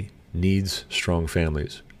society needs strong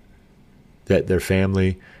families, that their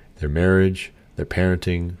family, their marriage, their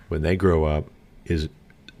parenting, when they grow up, is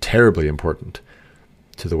terribly important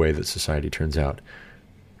to the way that society turns out.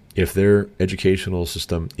 If their educational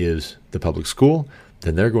system is the public school,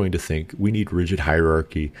 then they're going to think we need rigid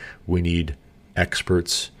hierarchy, we need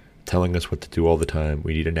experts telling us what to do all the time,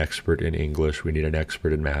 we need an expert in English, we need an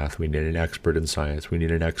expert in math, we need an expert in science, we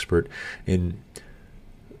need an expert in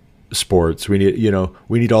sports, we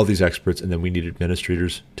need all these experts, and then we need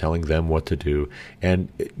administrators telling them what to do. And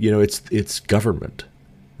it's government,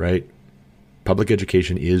 right? Public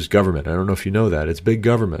education is government. I don't know if you know that. It's big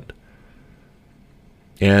government.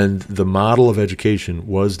 And the model of education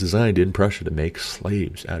was designed in Prussia to make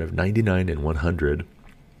slaves out of 99 and 100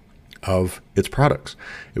 of its products.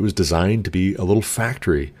 It was designed to be a little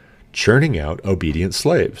factory churning out obedient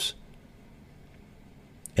slaves.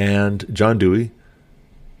 And John Dewey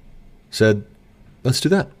said, let's do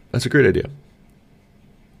that. That's a great idea.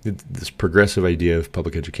 This progressive idea of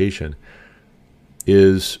public education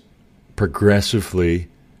is progressively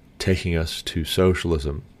taking us to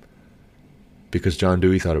socialism because John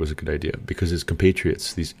Dewey thought it was a good idea, because his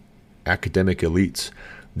compatriots, these academic elites,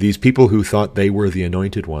 these people who thought they were the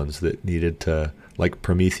anointed ones that needed to, like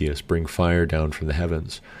Prometheus, bring fire down from the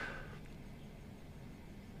heavens,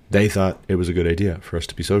 they thought it was a good idea for us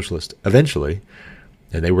to be socialist eventually.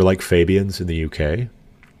 And they were like Fabians in the UK.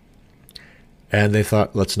 And they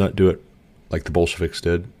thought, let's not do it like the Bolsheviks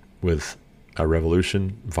did with a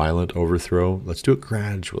revolution, violent overthrow. Let's do it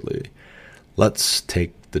gradually. Let's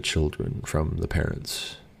take the children from the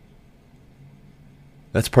parents.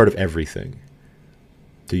 That's part of everything.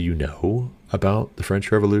 Do you know about the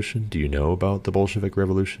French Revolution? Do you know about the Bolshevik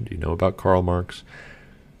Revolution? Do you know about Karl Marx?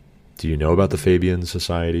 Do you know about the Fabian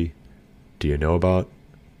Society? Do you know about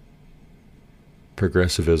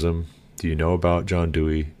progressivism? Do you know about John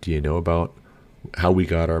Dewey? Do you know about how we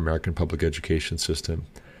got our American public education system?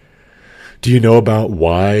 Do you know about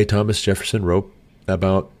why Thomas Jefferson wrote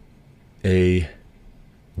about a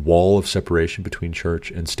wall of separation between church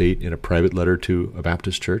and state in a private letter to a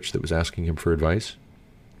Baptist church that was asking him for advice?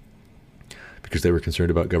 Because they were concerned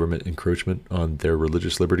about government encroachment on their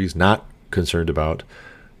religious liberties, not concerned about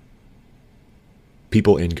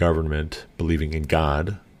people in government believing in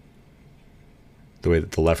God, the way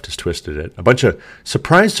that the left has twisted it. A bunch of,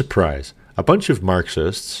 surprise, surprise, a bunch of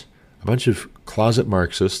Marxists, a bunch of closet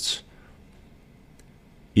Marxists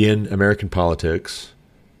in American politics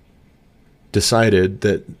decided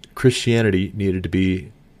that Christianity needed to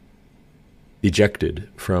be ejected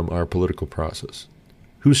from our political process.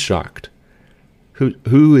 Who's shocked?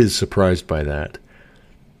 Who is surprised by that?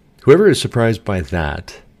 Whoever is surprised by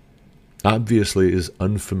that obviously is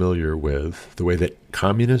unfamiliar with the way that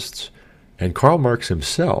communists and Karl Marx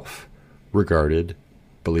himself regarded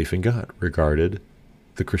belief in God, regarded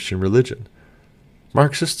the Christian religion.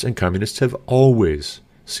 Marxists and communists have always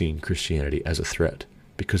seen Christianity as a threat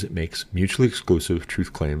because it makes mutually exclusive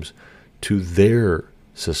truth claims to their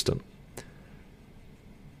system.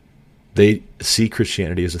 They see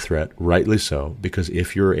Christianity as a threat, rightly so, because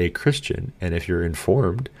if you're a Christian and if you're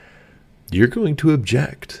informed, you're going to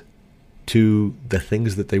object to the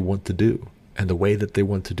things that they want to do and the way that they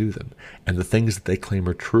want to do them and the things that they claim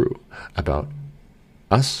are true about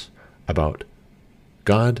us, about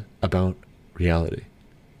God, about reality.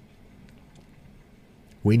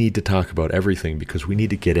 We need to talk about everything because we need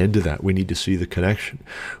to get into that. We need to see the connection.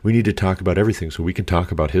 We need to talk about everything so we can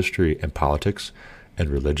talk about history and politics and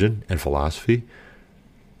religion and philosophy.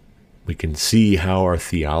 We can see how our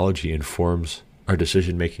theology informs our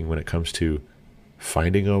decision-making when it comes to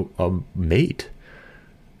finding a mate.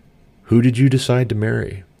 Who did you decide to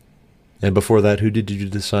marry? And before that, who did you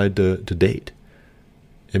decide to date?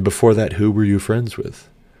 And before that, who were you friends with?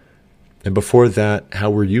 And before that,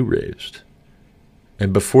 how were you raised?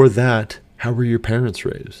 And before that, how were your parents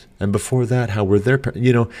raised? And before that, how were their parents?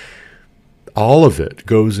 You know, all of it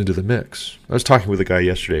goes into the mix. I was talking with a guy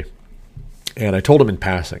yesterday, and I told him in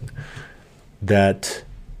passing that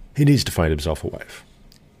he needs to find himself a wife.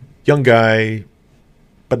 Young guy,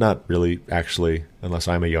 but not really, actually, unless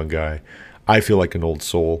I'm a young guy. I feel like an old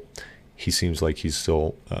soul. He seems like he's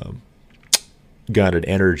still got an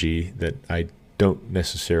energy that I don't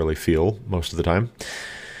necessarily feel most of the time.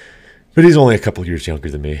 But he's only a couple years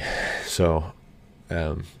younger than me. So,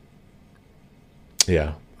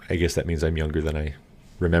 yeah, I guess that means I'm younger than I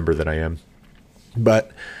remember that I am.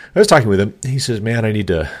 But I was talking with him. He says, man, I need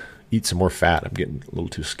to eat some more fat. I'm getting a little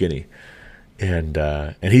too skinny. And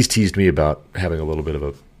he's teased me about having a little bit of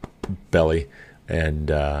a belly. And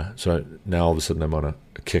so now all of a sudden I'm on a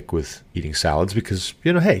kick with eating salads because,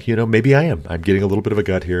 hey, maybe I am. I'm getting a little bit of a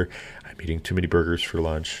gut here. I'm eating too many burgers for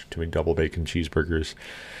lunch, too many double bacon cheeseburgers.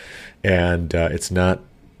 And it's not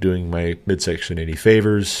doing my midsection any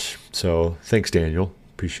favors. So thanks, Daniel.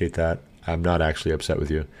 Appreciate that. I'm not actually upset with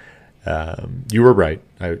you. You were right.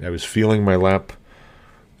 I was feeling my lap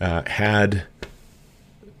had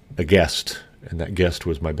a guest, and that guest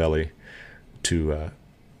was my belly to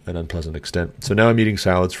an unpleasant extent. So now I'm eating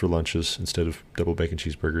salads for lunches instead of double bacon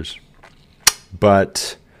cheeseburgers.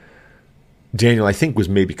 But Daniel, I think, was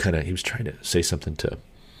maybe he was trying to say something to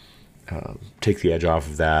take the edge off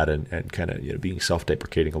of that and kind of being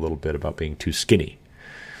self-deprecating a little bit about being too skinny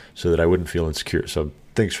so that I wouldn't feel insecure. So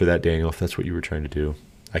thanks for that, Daniel, if that's what you were trying to do.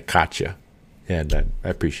 I caught you, and I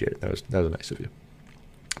appreciate it. That was nice of you.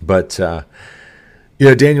 But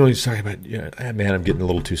Daniel was talking about, man, I'm getting a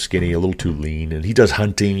little too skinny, a little too lean, and he does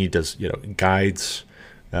hunting. He does, guides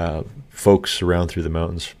folks around through the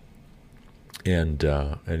mountains, and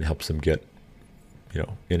helps them get,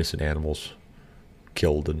 innocent animals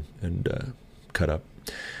killed and cut up,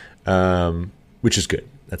 which is good.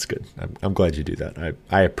 That's good. I'm glad you do that.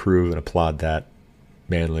 I approve and applaud that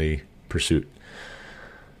manly pursuit.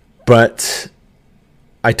 But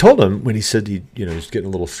I told him when he said he's getting a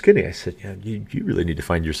little skinny, I said, you really need to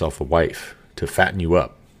find yourself a wife to fatten you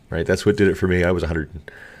up, right? That's what did it for me. I was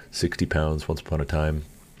 160 pounds once upon a time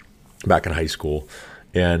back in high school.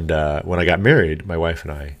 And when I got married, my wife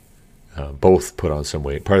and I both put on some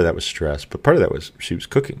weight. Part of that was stress, but part of that was she was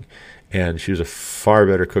cooking. And she was a far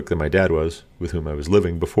better cook than my dad was, with whom I was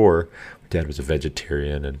living before. My dad was a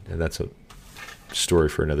vegetarian, and that's a story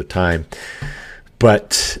for another time.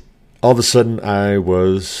 But all of a sudden, I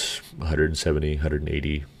was 170,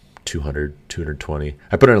 180, 200, 220.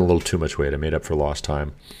 I put on a little too much weight. I made up for lost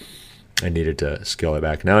time. I needed to scale it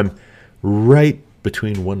back. Now I'm right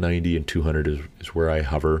between 190 and 200 is where I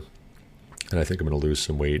hover. And I think I'm going to lose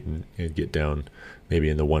some weight and get down maybe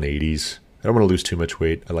in the 180s. I don't want to lose too much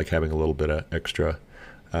weight. I like having a little bit of extra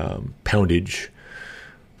poundage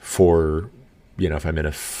for, if I'm in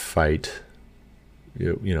a fight.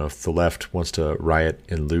 If the left wants to riot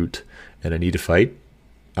and loot and I need to fight,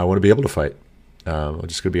 I want to be able to fight. I'm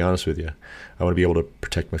just going to be honest with you. I want to be able to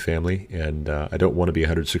protect my family, and I don't want to be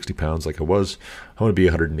 160 pounds like I was. I want to be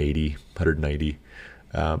 180, 190,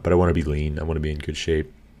 but I want to be lean. I want to be in good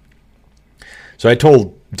shape. So I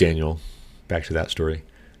told Daniel, back to that story,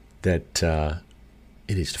 that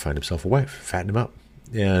he needs to find himself a wife, fatten him up.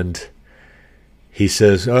 And he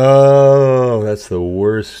says, "Oh, that's the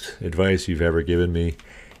worst advice you've ever given me."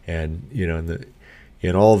 And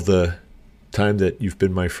in all of the time that you've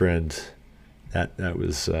been my friend, that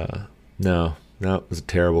was no, it was a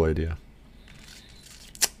terrible idea.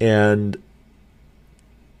 And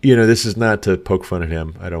this is not to poke fun at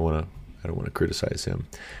him. I don't want to criticize him.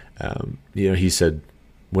 He said,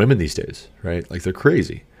 women these days, right? Like, they're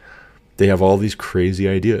crazy. They have all these crazy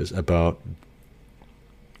ideas about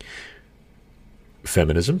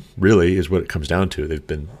feminism. Really, is what it comes down to. They've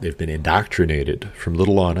been indoctrinated from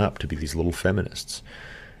little on up to be these little feminists,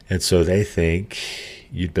 and so they think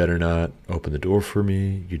you'd better not open the door for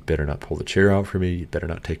me. You'd better not pull the chair out for me. You'd better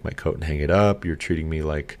not take my coat and hang it up. You're treating me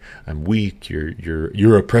like I'm weak.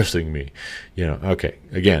 You're oppressing me. Okay.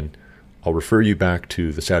 Again, I'll refer you back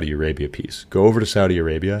to the Saudi Arabia piece. Go over to Saudi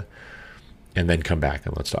Arabia and then come back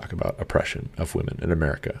and let's talk about oppression of women in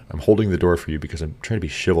America. I'm holding the door for you because I'm trying to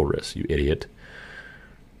be chivalrous, you idiot.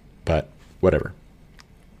 But whatever.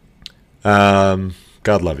 God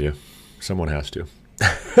love you. Someone has to.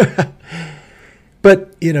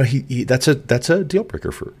 But he that's a deal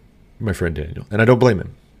breaker for my friend Daniel, and I don't blame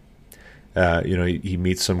him. He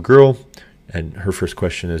meets some girl, and her first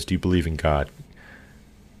question is, "Do you believe in God?"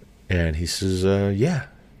 And he says, "Yeah,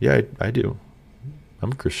 I do.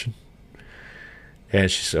 I'm a Christian."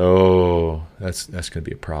 And she says, "Oh, that's going to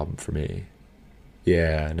be a problem for me."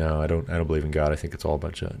 "Yeah, no, I don't believe in God. I think it's all a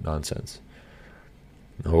bunch of nonsense."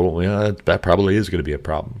 "Oh, yeah, that probably is going to be a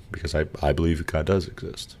problem because I believe that God does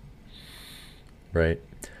exist." Right?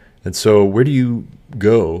 And so where do you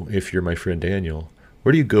go if you're my friend Daniel?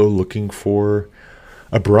 Where do you go looking for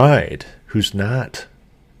a bride who's not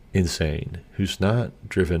insane, who's not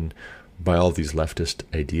driven by all these leftist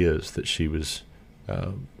ideas that she was,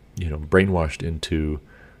 brainwashed into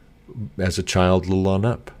as a child, little on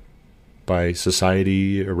up, by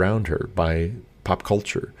society around her, by pop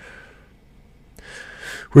culture?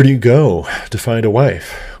 Where do you go to find a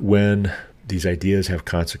wife when these ideas have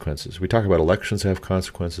consequences? We talk about elections have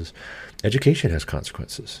consequences. Education has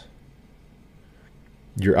consequences.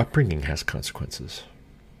 Your upbringing has consequences.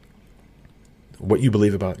 What you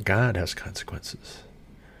believe about God has consequences.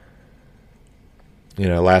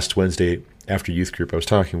 Last Wednesday after youth group, I was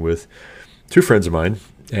talking with two friends of mine,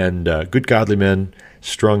 and good godly men,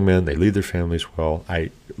 strong men. They lead their families well.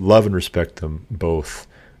 I love and respect them both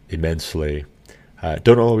immensely.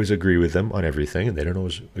 Don't always agree with them on everything, and they don't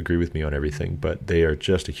always agree with me on everything, but they are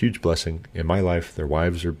just a huge blessing in my life. Their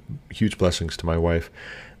wives are huge blessings to my wife.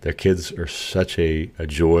 Their kids are such a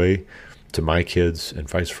joy to my kids, and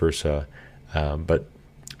vice versa. But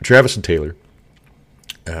Travis and Taylor,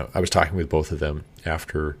 I was talking with both of them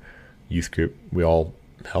after youth group. We all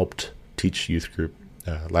helped teach youth group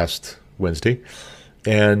last Wednesday.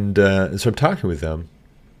 And so I'm talking with them.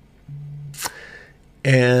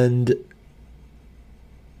 And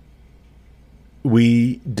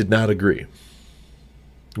we did not agree.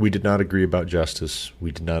 We did not agree about justice.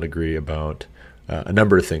 We did not agree about a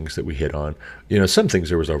number of things that we hit on. Some things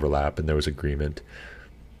there was overlap and there was agreement.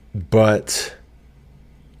 But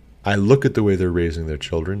I look at the way they're raising their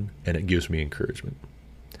children, and it gives me encouragement.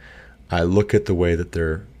 I look at the way that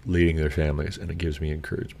they're leading their families, and it gives me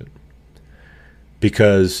encouragement.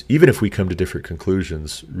 Because even if we come to different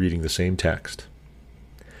conclusions reading the same text,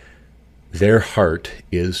 their heart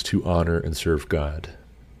is to honor and serve God.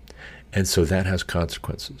 And so that has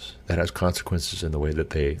consequences. That has consequences in the way that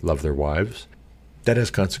they love their wives. That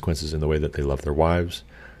has consequences in the way that they love their wives,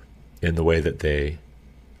 in the way that they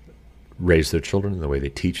raise their children, in the way they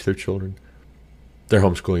teach their children. They're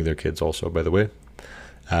homeschooling their kids also, by the way.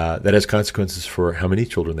 That has consequences for how many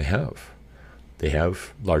children they have. They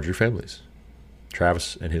have larger families.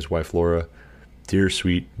 Travis and his wife, Laura, dear,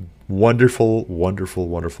 sweet, wonderful, wonderful,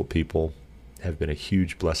 wonderful people, have been a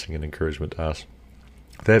huge blessing and encouragement to us.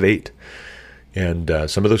 They have 8. And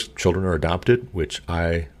some of those children are adopted, which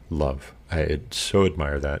I love. I so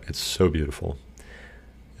admire that. It's so beautiful.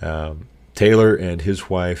 Taylor and his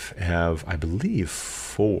wife have, I believe,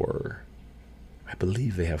 4. I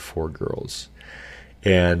believe they have 4 girls.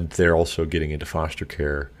 And they're also getting into foster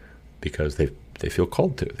care because they feel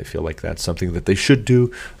called to. They feel like that's something that they should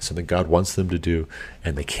do, something God wants them to do,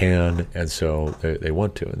 and they can, and so they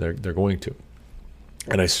want to, and they're going to.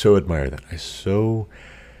 And I so admire that. I so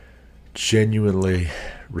genuinely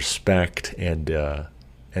respect, and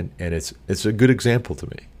it's a good example to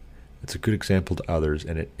me. It's a good example to others,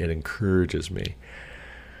 and it encourages me.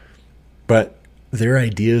 But their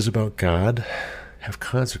ideas about God have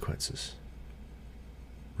consequences,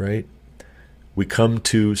 right? We come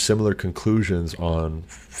to similar conclusions on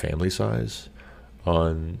family size,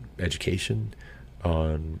 on education,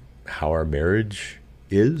 on how our marriage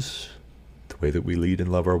is, the way that we lead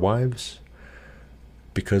and love our wives,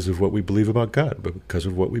 because of what we believe about God, but because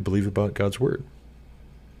of what we believe about God's Word.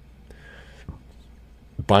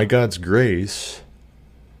 By God's grace,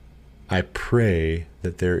 I pray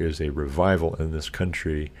that there is a revival in this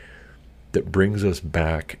country that brings us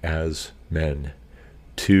back as men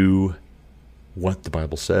to what the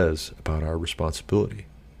Bible says about our responsibility.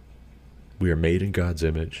 We are made in God's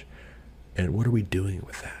image, and what are we doing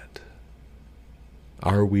with that?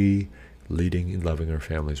 Are we leading and loving our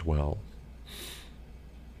families well?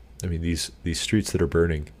 I mean, these streets that are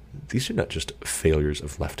burning, these are not just failures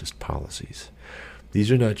of leftist policies. These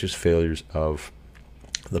are not just failures of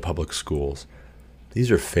the public schools. These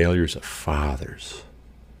are failures of fathers.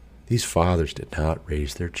 These fathers did not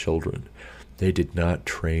raise their children. They did not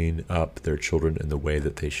train up their children in the way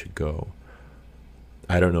that they should go.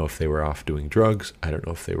 I don't know if they were off doing drugs. I don't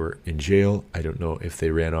know if they were in jail. I don't know if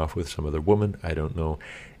they ran off with some other woman. I don't know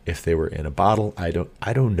if they were in a bottle. I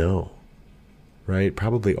don't know. Right?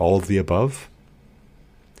 Probably all of the above.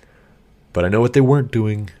 But I know what they weren't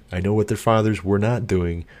doing. I know what their fathers were not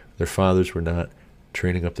doing. Their fathers were not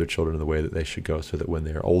training up their children in the way that they should go, so that when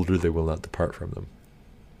they are older, they will not depart from them.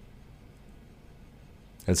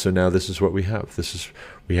 And so now this is what we have.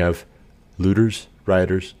 We have looters,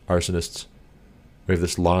 rioters, arsonists. We have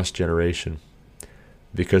this lost generation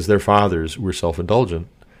because their fathers were self-indulgent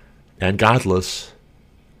and godless.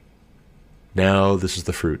 Now this is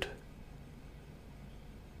the fruit.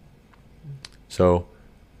 So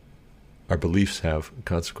our beliefs have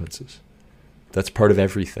consequences. That's part of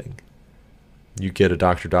everything. You get a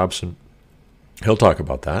Dr. Dobson, he'll talk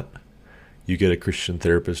about that. You get a Christian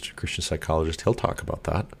therapist, a Christian psychologist, he'll talk about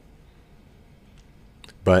that.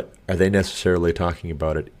 But are they necessarily talking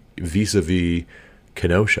about it vis-a-vis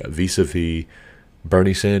Kenosha, vis-a-vis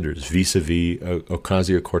Bernie Sanders, vis-a-vis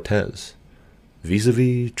Ocasio-Cortez,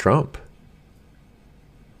 vis-a-vis Trump?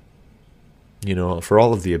 For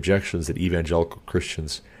all of the objections that evangelical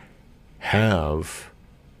Christians have,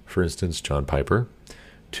 for instance, John Piper,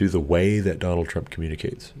 to the way that Donald Trump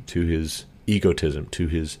communicates, to his egotism, to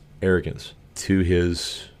his arrogance, to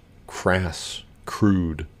his crass,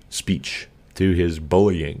 crude speech, to his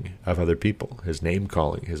bullying of other people, his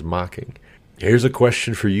name-calling, his mocking. Here's a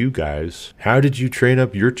question for you guys. How did you train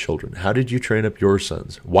up your children? How did you train up your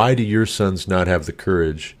sons? Why do your sons not have the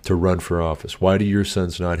courage to run for office? Why do your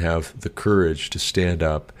sons not have the courage to stand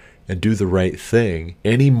up and do the right thing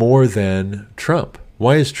any more than Trump?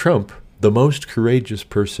 Why is Trump the most courageous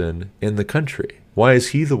person in the country? Why is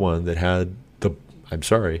he the one that had the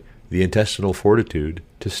intestinal fortitude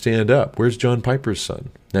to stand up? Where's John Piper's son?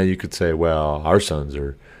 Now you could say, well, our sons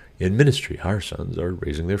are in ministry. Our sons are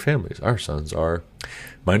raising their families. Our sons are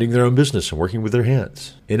minding their own business and working with their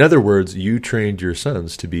hands. In other words, you trained your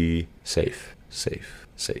sons to be safe.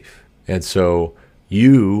 And so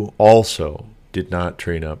you also did not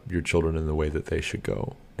train up your children in the way that they should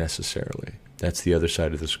go, necessarily. That's the other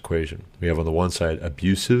side of this equation. We have on the one side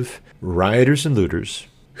abusive rioters and looters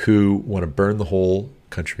who want to burn the whole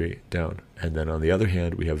country down. And then on the other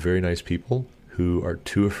hand, we have very nice people who are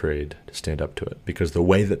too afraid to stand up to it because the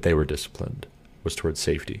way that they were disciplined was towards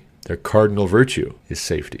safety. Their cardinal virtue is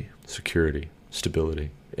safety, security,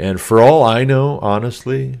 stability. And for all I know,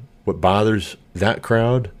 honestly, what bothers that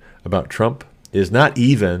crowd about Trump is not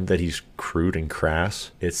even that he's crude and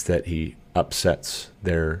crass. It's that he upsets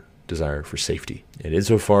their desire for safety. And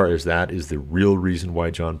insofar as that is the real reason why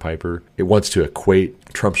John Piper, it wants to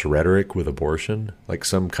equate Trump's rhetoric with abortion, like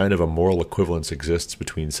some kind of a moral equivalence exists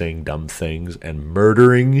between saying dumb things and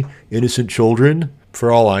murdering innocent children.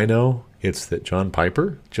 For all I know, it's that John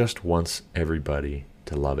Piper just wants everybody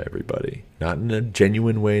to love everybody. Not in a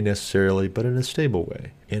genuine way necessarily, but in a stable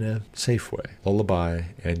way, in a safe way. Lullaby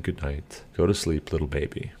and good night. Go to sleep, little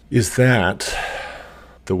baby. Is that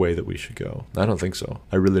the way that we should go? I don't think so.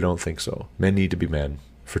 I really don't think so. Men need to be men.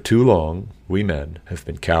 For too long, we men have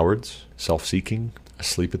been cowards, self-seeking,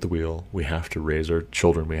 asleep at the wheel. We have to raise our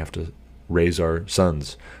children. We have to raise our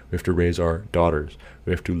sons. We have to raise our daughters.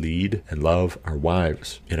 We have to lead and love our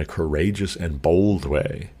wives in a courageous and bold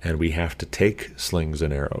way. And we have to take slings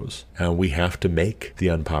and arrows. And we have to make the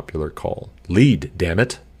unpopular call. Lead, damn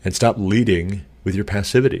it. And stop leading with your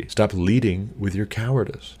passivity. Stop leading with your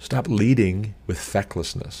cowardice. Stop leading with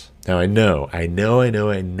fecklessness. Now I know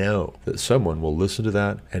that someone will listen to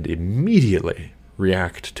that and immediately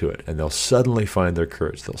react to it. And they'll suddenly find their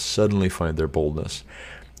courage. They'll suddenly find their boldness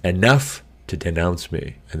enough to denounce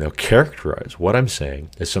me. And they'll characterize what I'm saying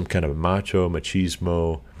as some kind of macho,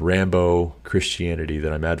 machismo, Rambo Christianity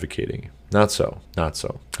that I'm advocating. Not so. Not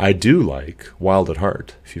so. I do like Wild at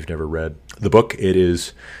Heart. If you've never read the book, it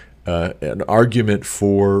is an argument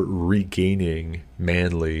for regaining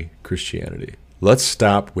manly Christianity. Let's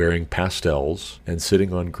stop wearing pastels and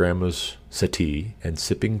sitting on grandma's settee and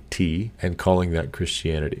sipping tea and calling that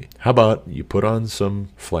Christianity. How about you put on some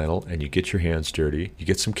flannel and you get your hands dirty, you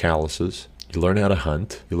get some calluses, you learn how to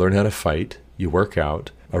hunt, you learn how to fight, you work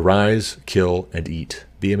out, arise, kill, and eat.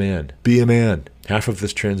 Be a man. Be a man. Half of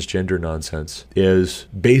this transgender nonsense is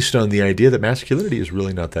based on the idea that masculinity is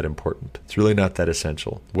really not that important. It's really not that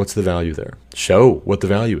essential. What's the value there? Show what the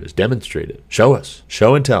value is. Demonstrate it. Show us.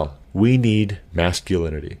 Show and tell. We need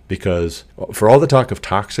masculinity because for all the talk of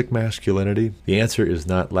toxic masculinity, the answer is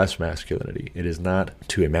not less masculinity. It is not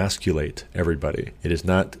to emasculate everybody. It is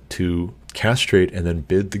not to castrate and then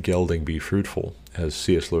bid the gelding be fruitful, as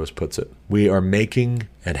C.S. Lewis puts it. We are making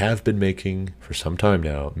and have been making for some time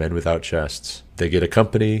now men without chests. They get a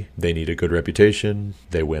company, they need a good reputation,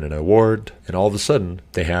 they win an award, and all of a sudden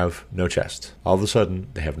they have no chest. All of a sudden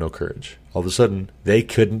they have no courage. All of a sudden they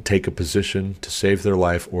couldn't take a position to save their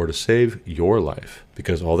life or to save your life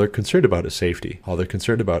because all they're concerned about is safety. All they're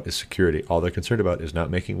concerned about is security. All they're concerned about is not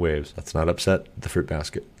making waves. Let's not upset the fruit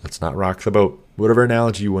basket. Let's not rock the boat. Whatever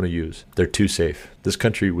analogy you want to use, they're too safe. This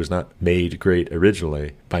country was not made great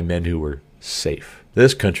originally by men who were safe.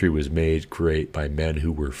 This country was made great by men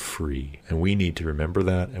who were free. And we need to remember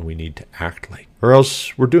that and we need to act like, or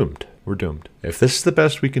else we're doomed. We're doomed. If this is the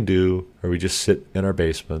best we can do, or we just sit in our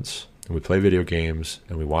basements and we play video games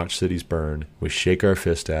and we watch cities burn, we shake our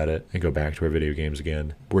fist at it and go back to our video games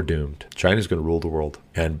again, we're doomed. China's going to rule the world.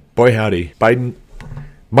 And boy howdy, Biden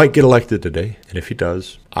might get elected today. And if he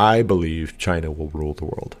does, I believe China will rule the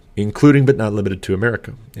world, including but not limited to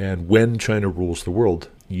America. And when China rules the world,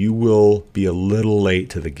 you will be a little late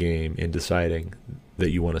to the game in deciding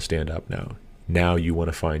that you want to stand up now. Now you want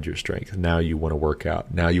to find your strength. Now you want to work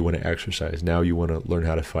out. Now you want to exercise. Now you want to learn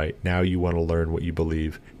how to fight. Now you want to learn what you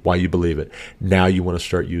believe, why you believe it. Now you want to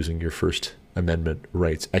start using your First Amendment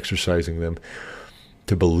rights, exercising them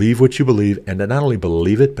to believe what you believe, and to not only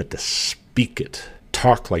believe it, but to speak it.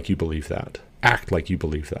 Talk like you believe that. Act like you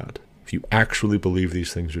believe that. If you actually believe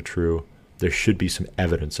these things are true, there should be some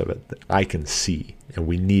evidence of it that I can see, and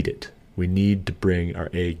we need it. We need to bring our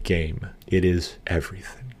A game. It is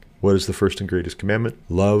everything. What is the first and greatest commandment?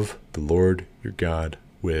 Love the Lord your God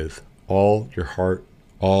with all your heart,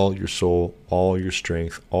 all your soul, all your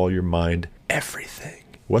strength, all your mind, everything.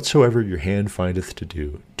 Whatsoever your hand findeth to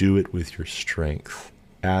do, do it with your strength,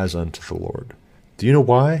 as unto the Lord. Do you know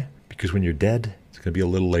why? Because when you're dead, it's going to be a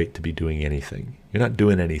little late to be doing anything. You're not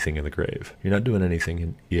doing anything in the grave. You're not doing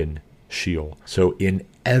anything in Sheol. So in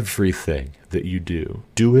everything that you do,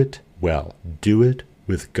 do it well. Do it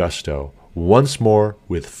with gusto. Once more,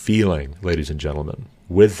 with feeling, ladies and gentlemen.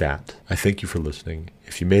 With that, I thank you for listening.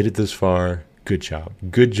 If you made it this far, good job.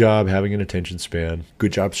 Good job having an attention span.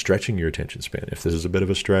 Good job stretching your attention span. If this is a bit of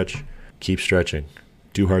a stretch, keep stretching.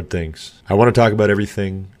 do hard things. I want to talk about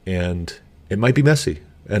everything, and it might be messy,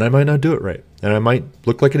 and I might not do it right, and I might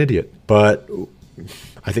look like an idiot. But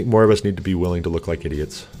I think more of us need to be willing to look like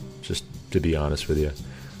idiots, just to be honest with you.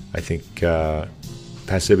 I think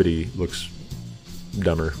passivity looks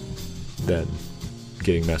dumber than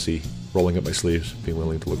getting messy, rolling up my sleeves, being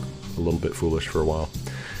willing to look a little bit foolish for a while.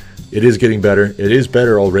 It is getting better. It is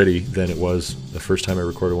better already than it was the first time I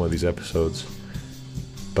recorded one of these episodes.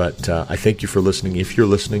 But I thank you for listening. If you're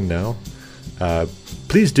listening now,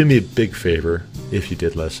 please do me a big favor if you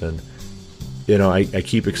did listen. I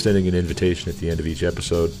keep extending an invitation at the end of each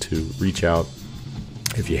episode to reach out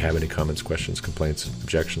if you have any comments, questions, complaints,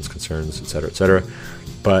 objections, concerns, etc.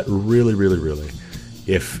 But really, really, really,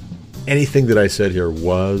 if anything that I said here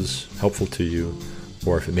was helpful to you,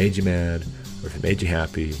 or if it made you mad, or if it made you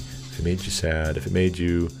happy, if it made you sad, if it made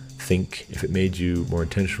you think, if it made you more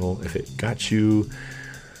intentional, if it got you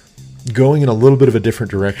going in a little bit of a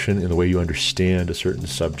different direction in the way you understand a certain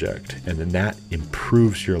subject, and then that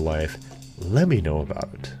improves your life, let me know about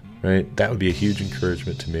it, right? That would be a huge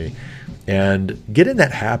encouragement to me. And get in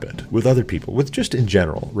that habit with other people, with just in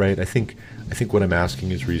general, right? I think what I'm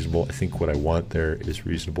asking is reasonable. I think what I want there is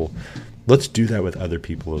reasonable. Let's do that with other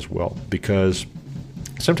people as well, because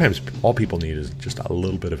sometimes all people need is just a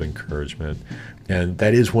little bit of encouragement. And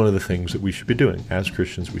that is one of the things that we should be doing. As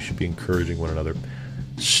Christians, we should be encouraging one another,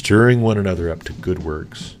 stirring one another up to good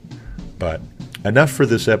works. But enough for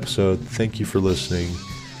this episode. Thank you for listening.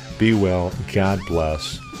 Be well. God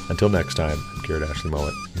bless. Until next time, I'm Garrett Ashley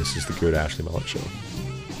Mullet. This is the Garrett Ashley Mullet Show.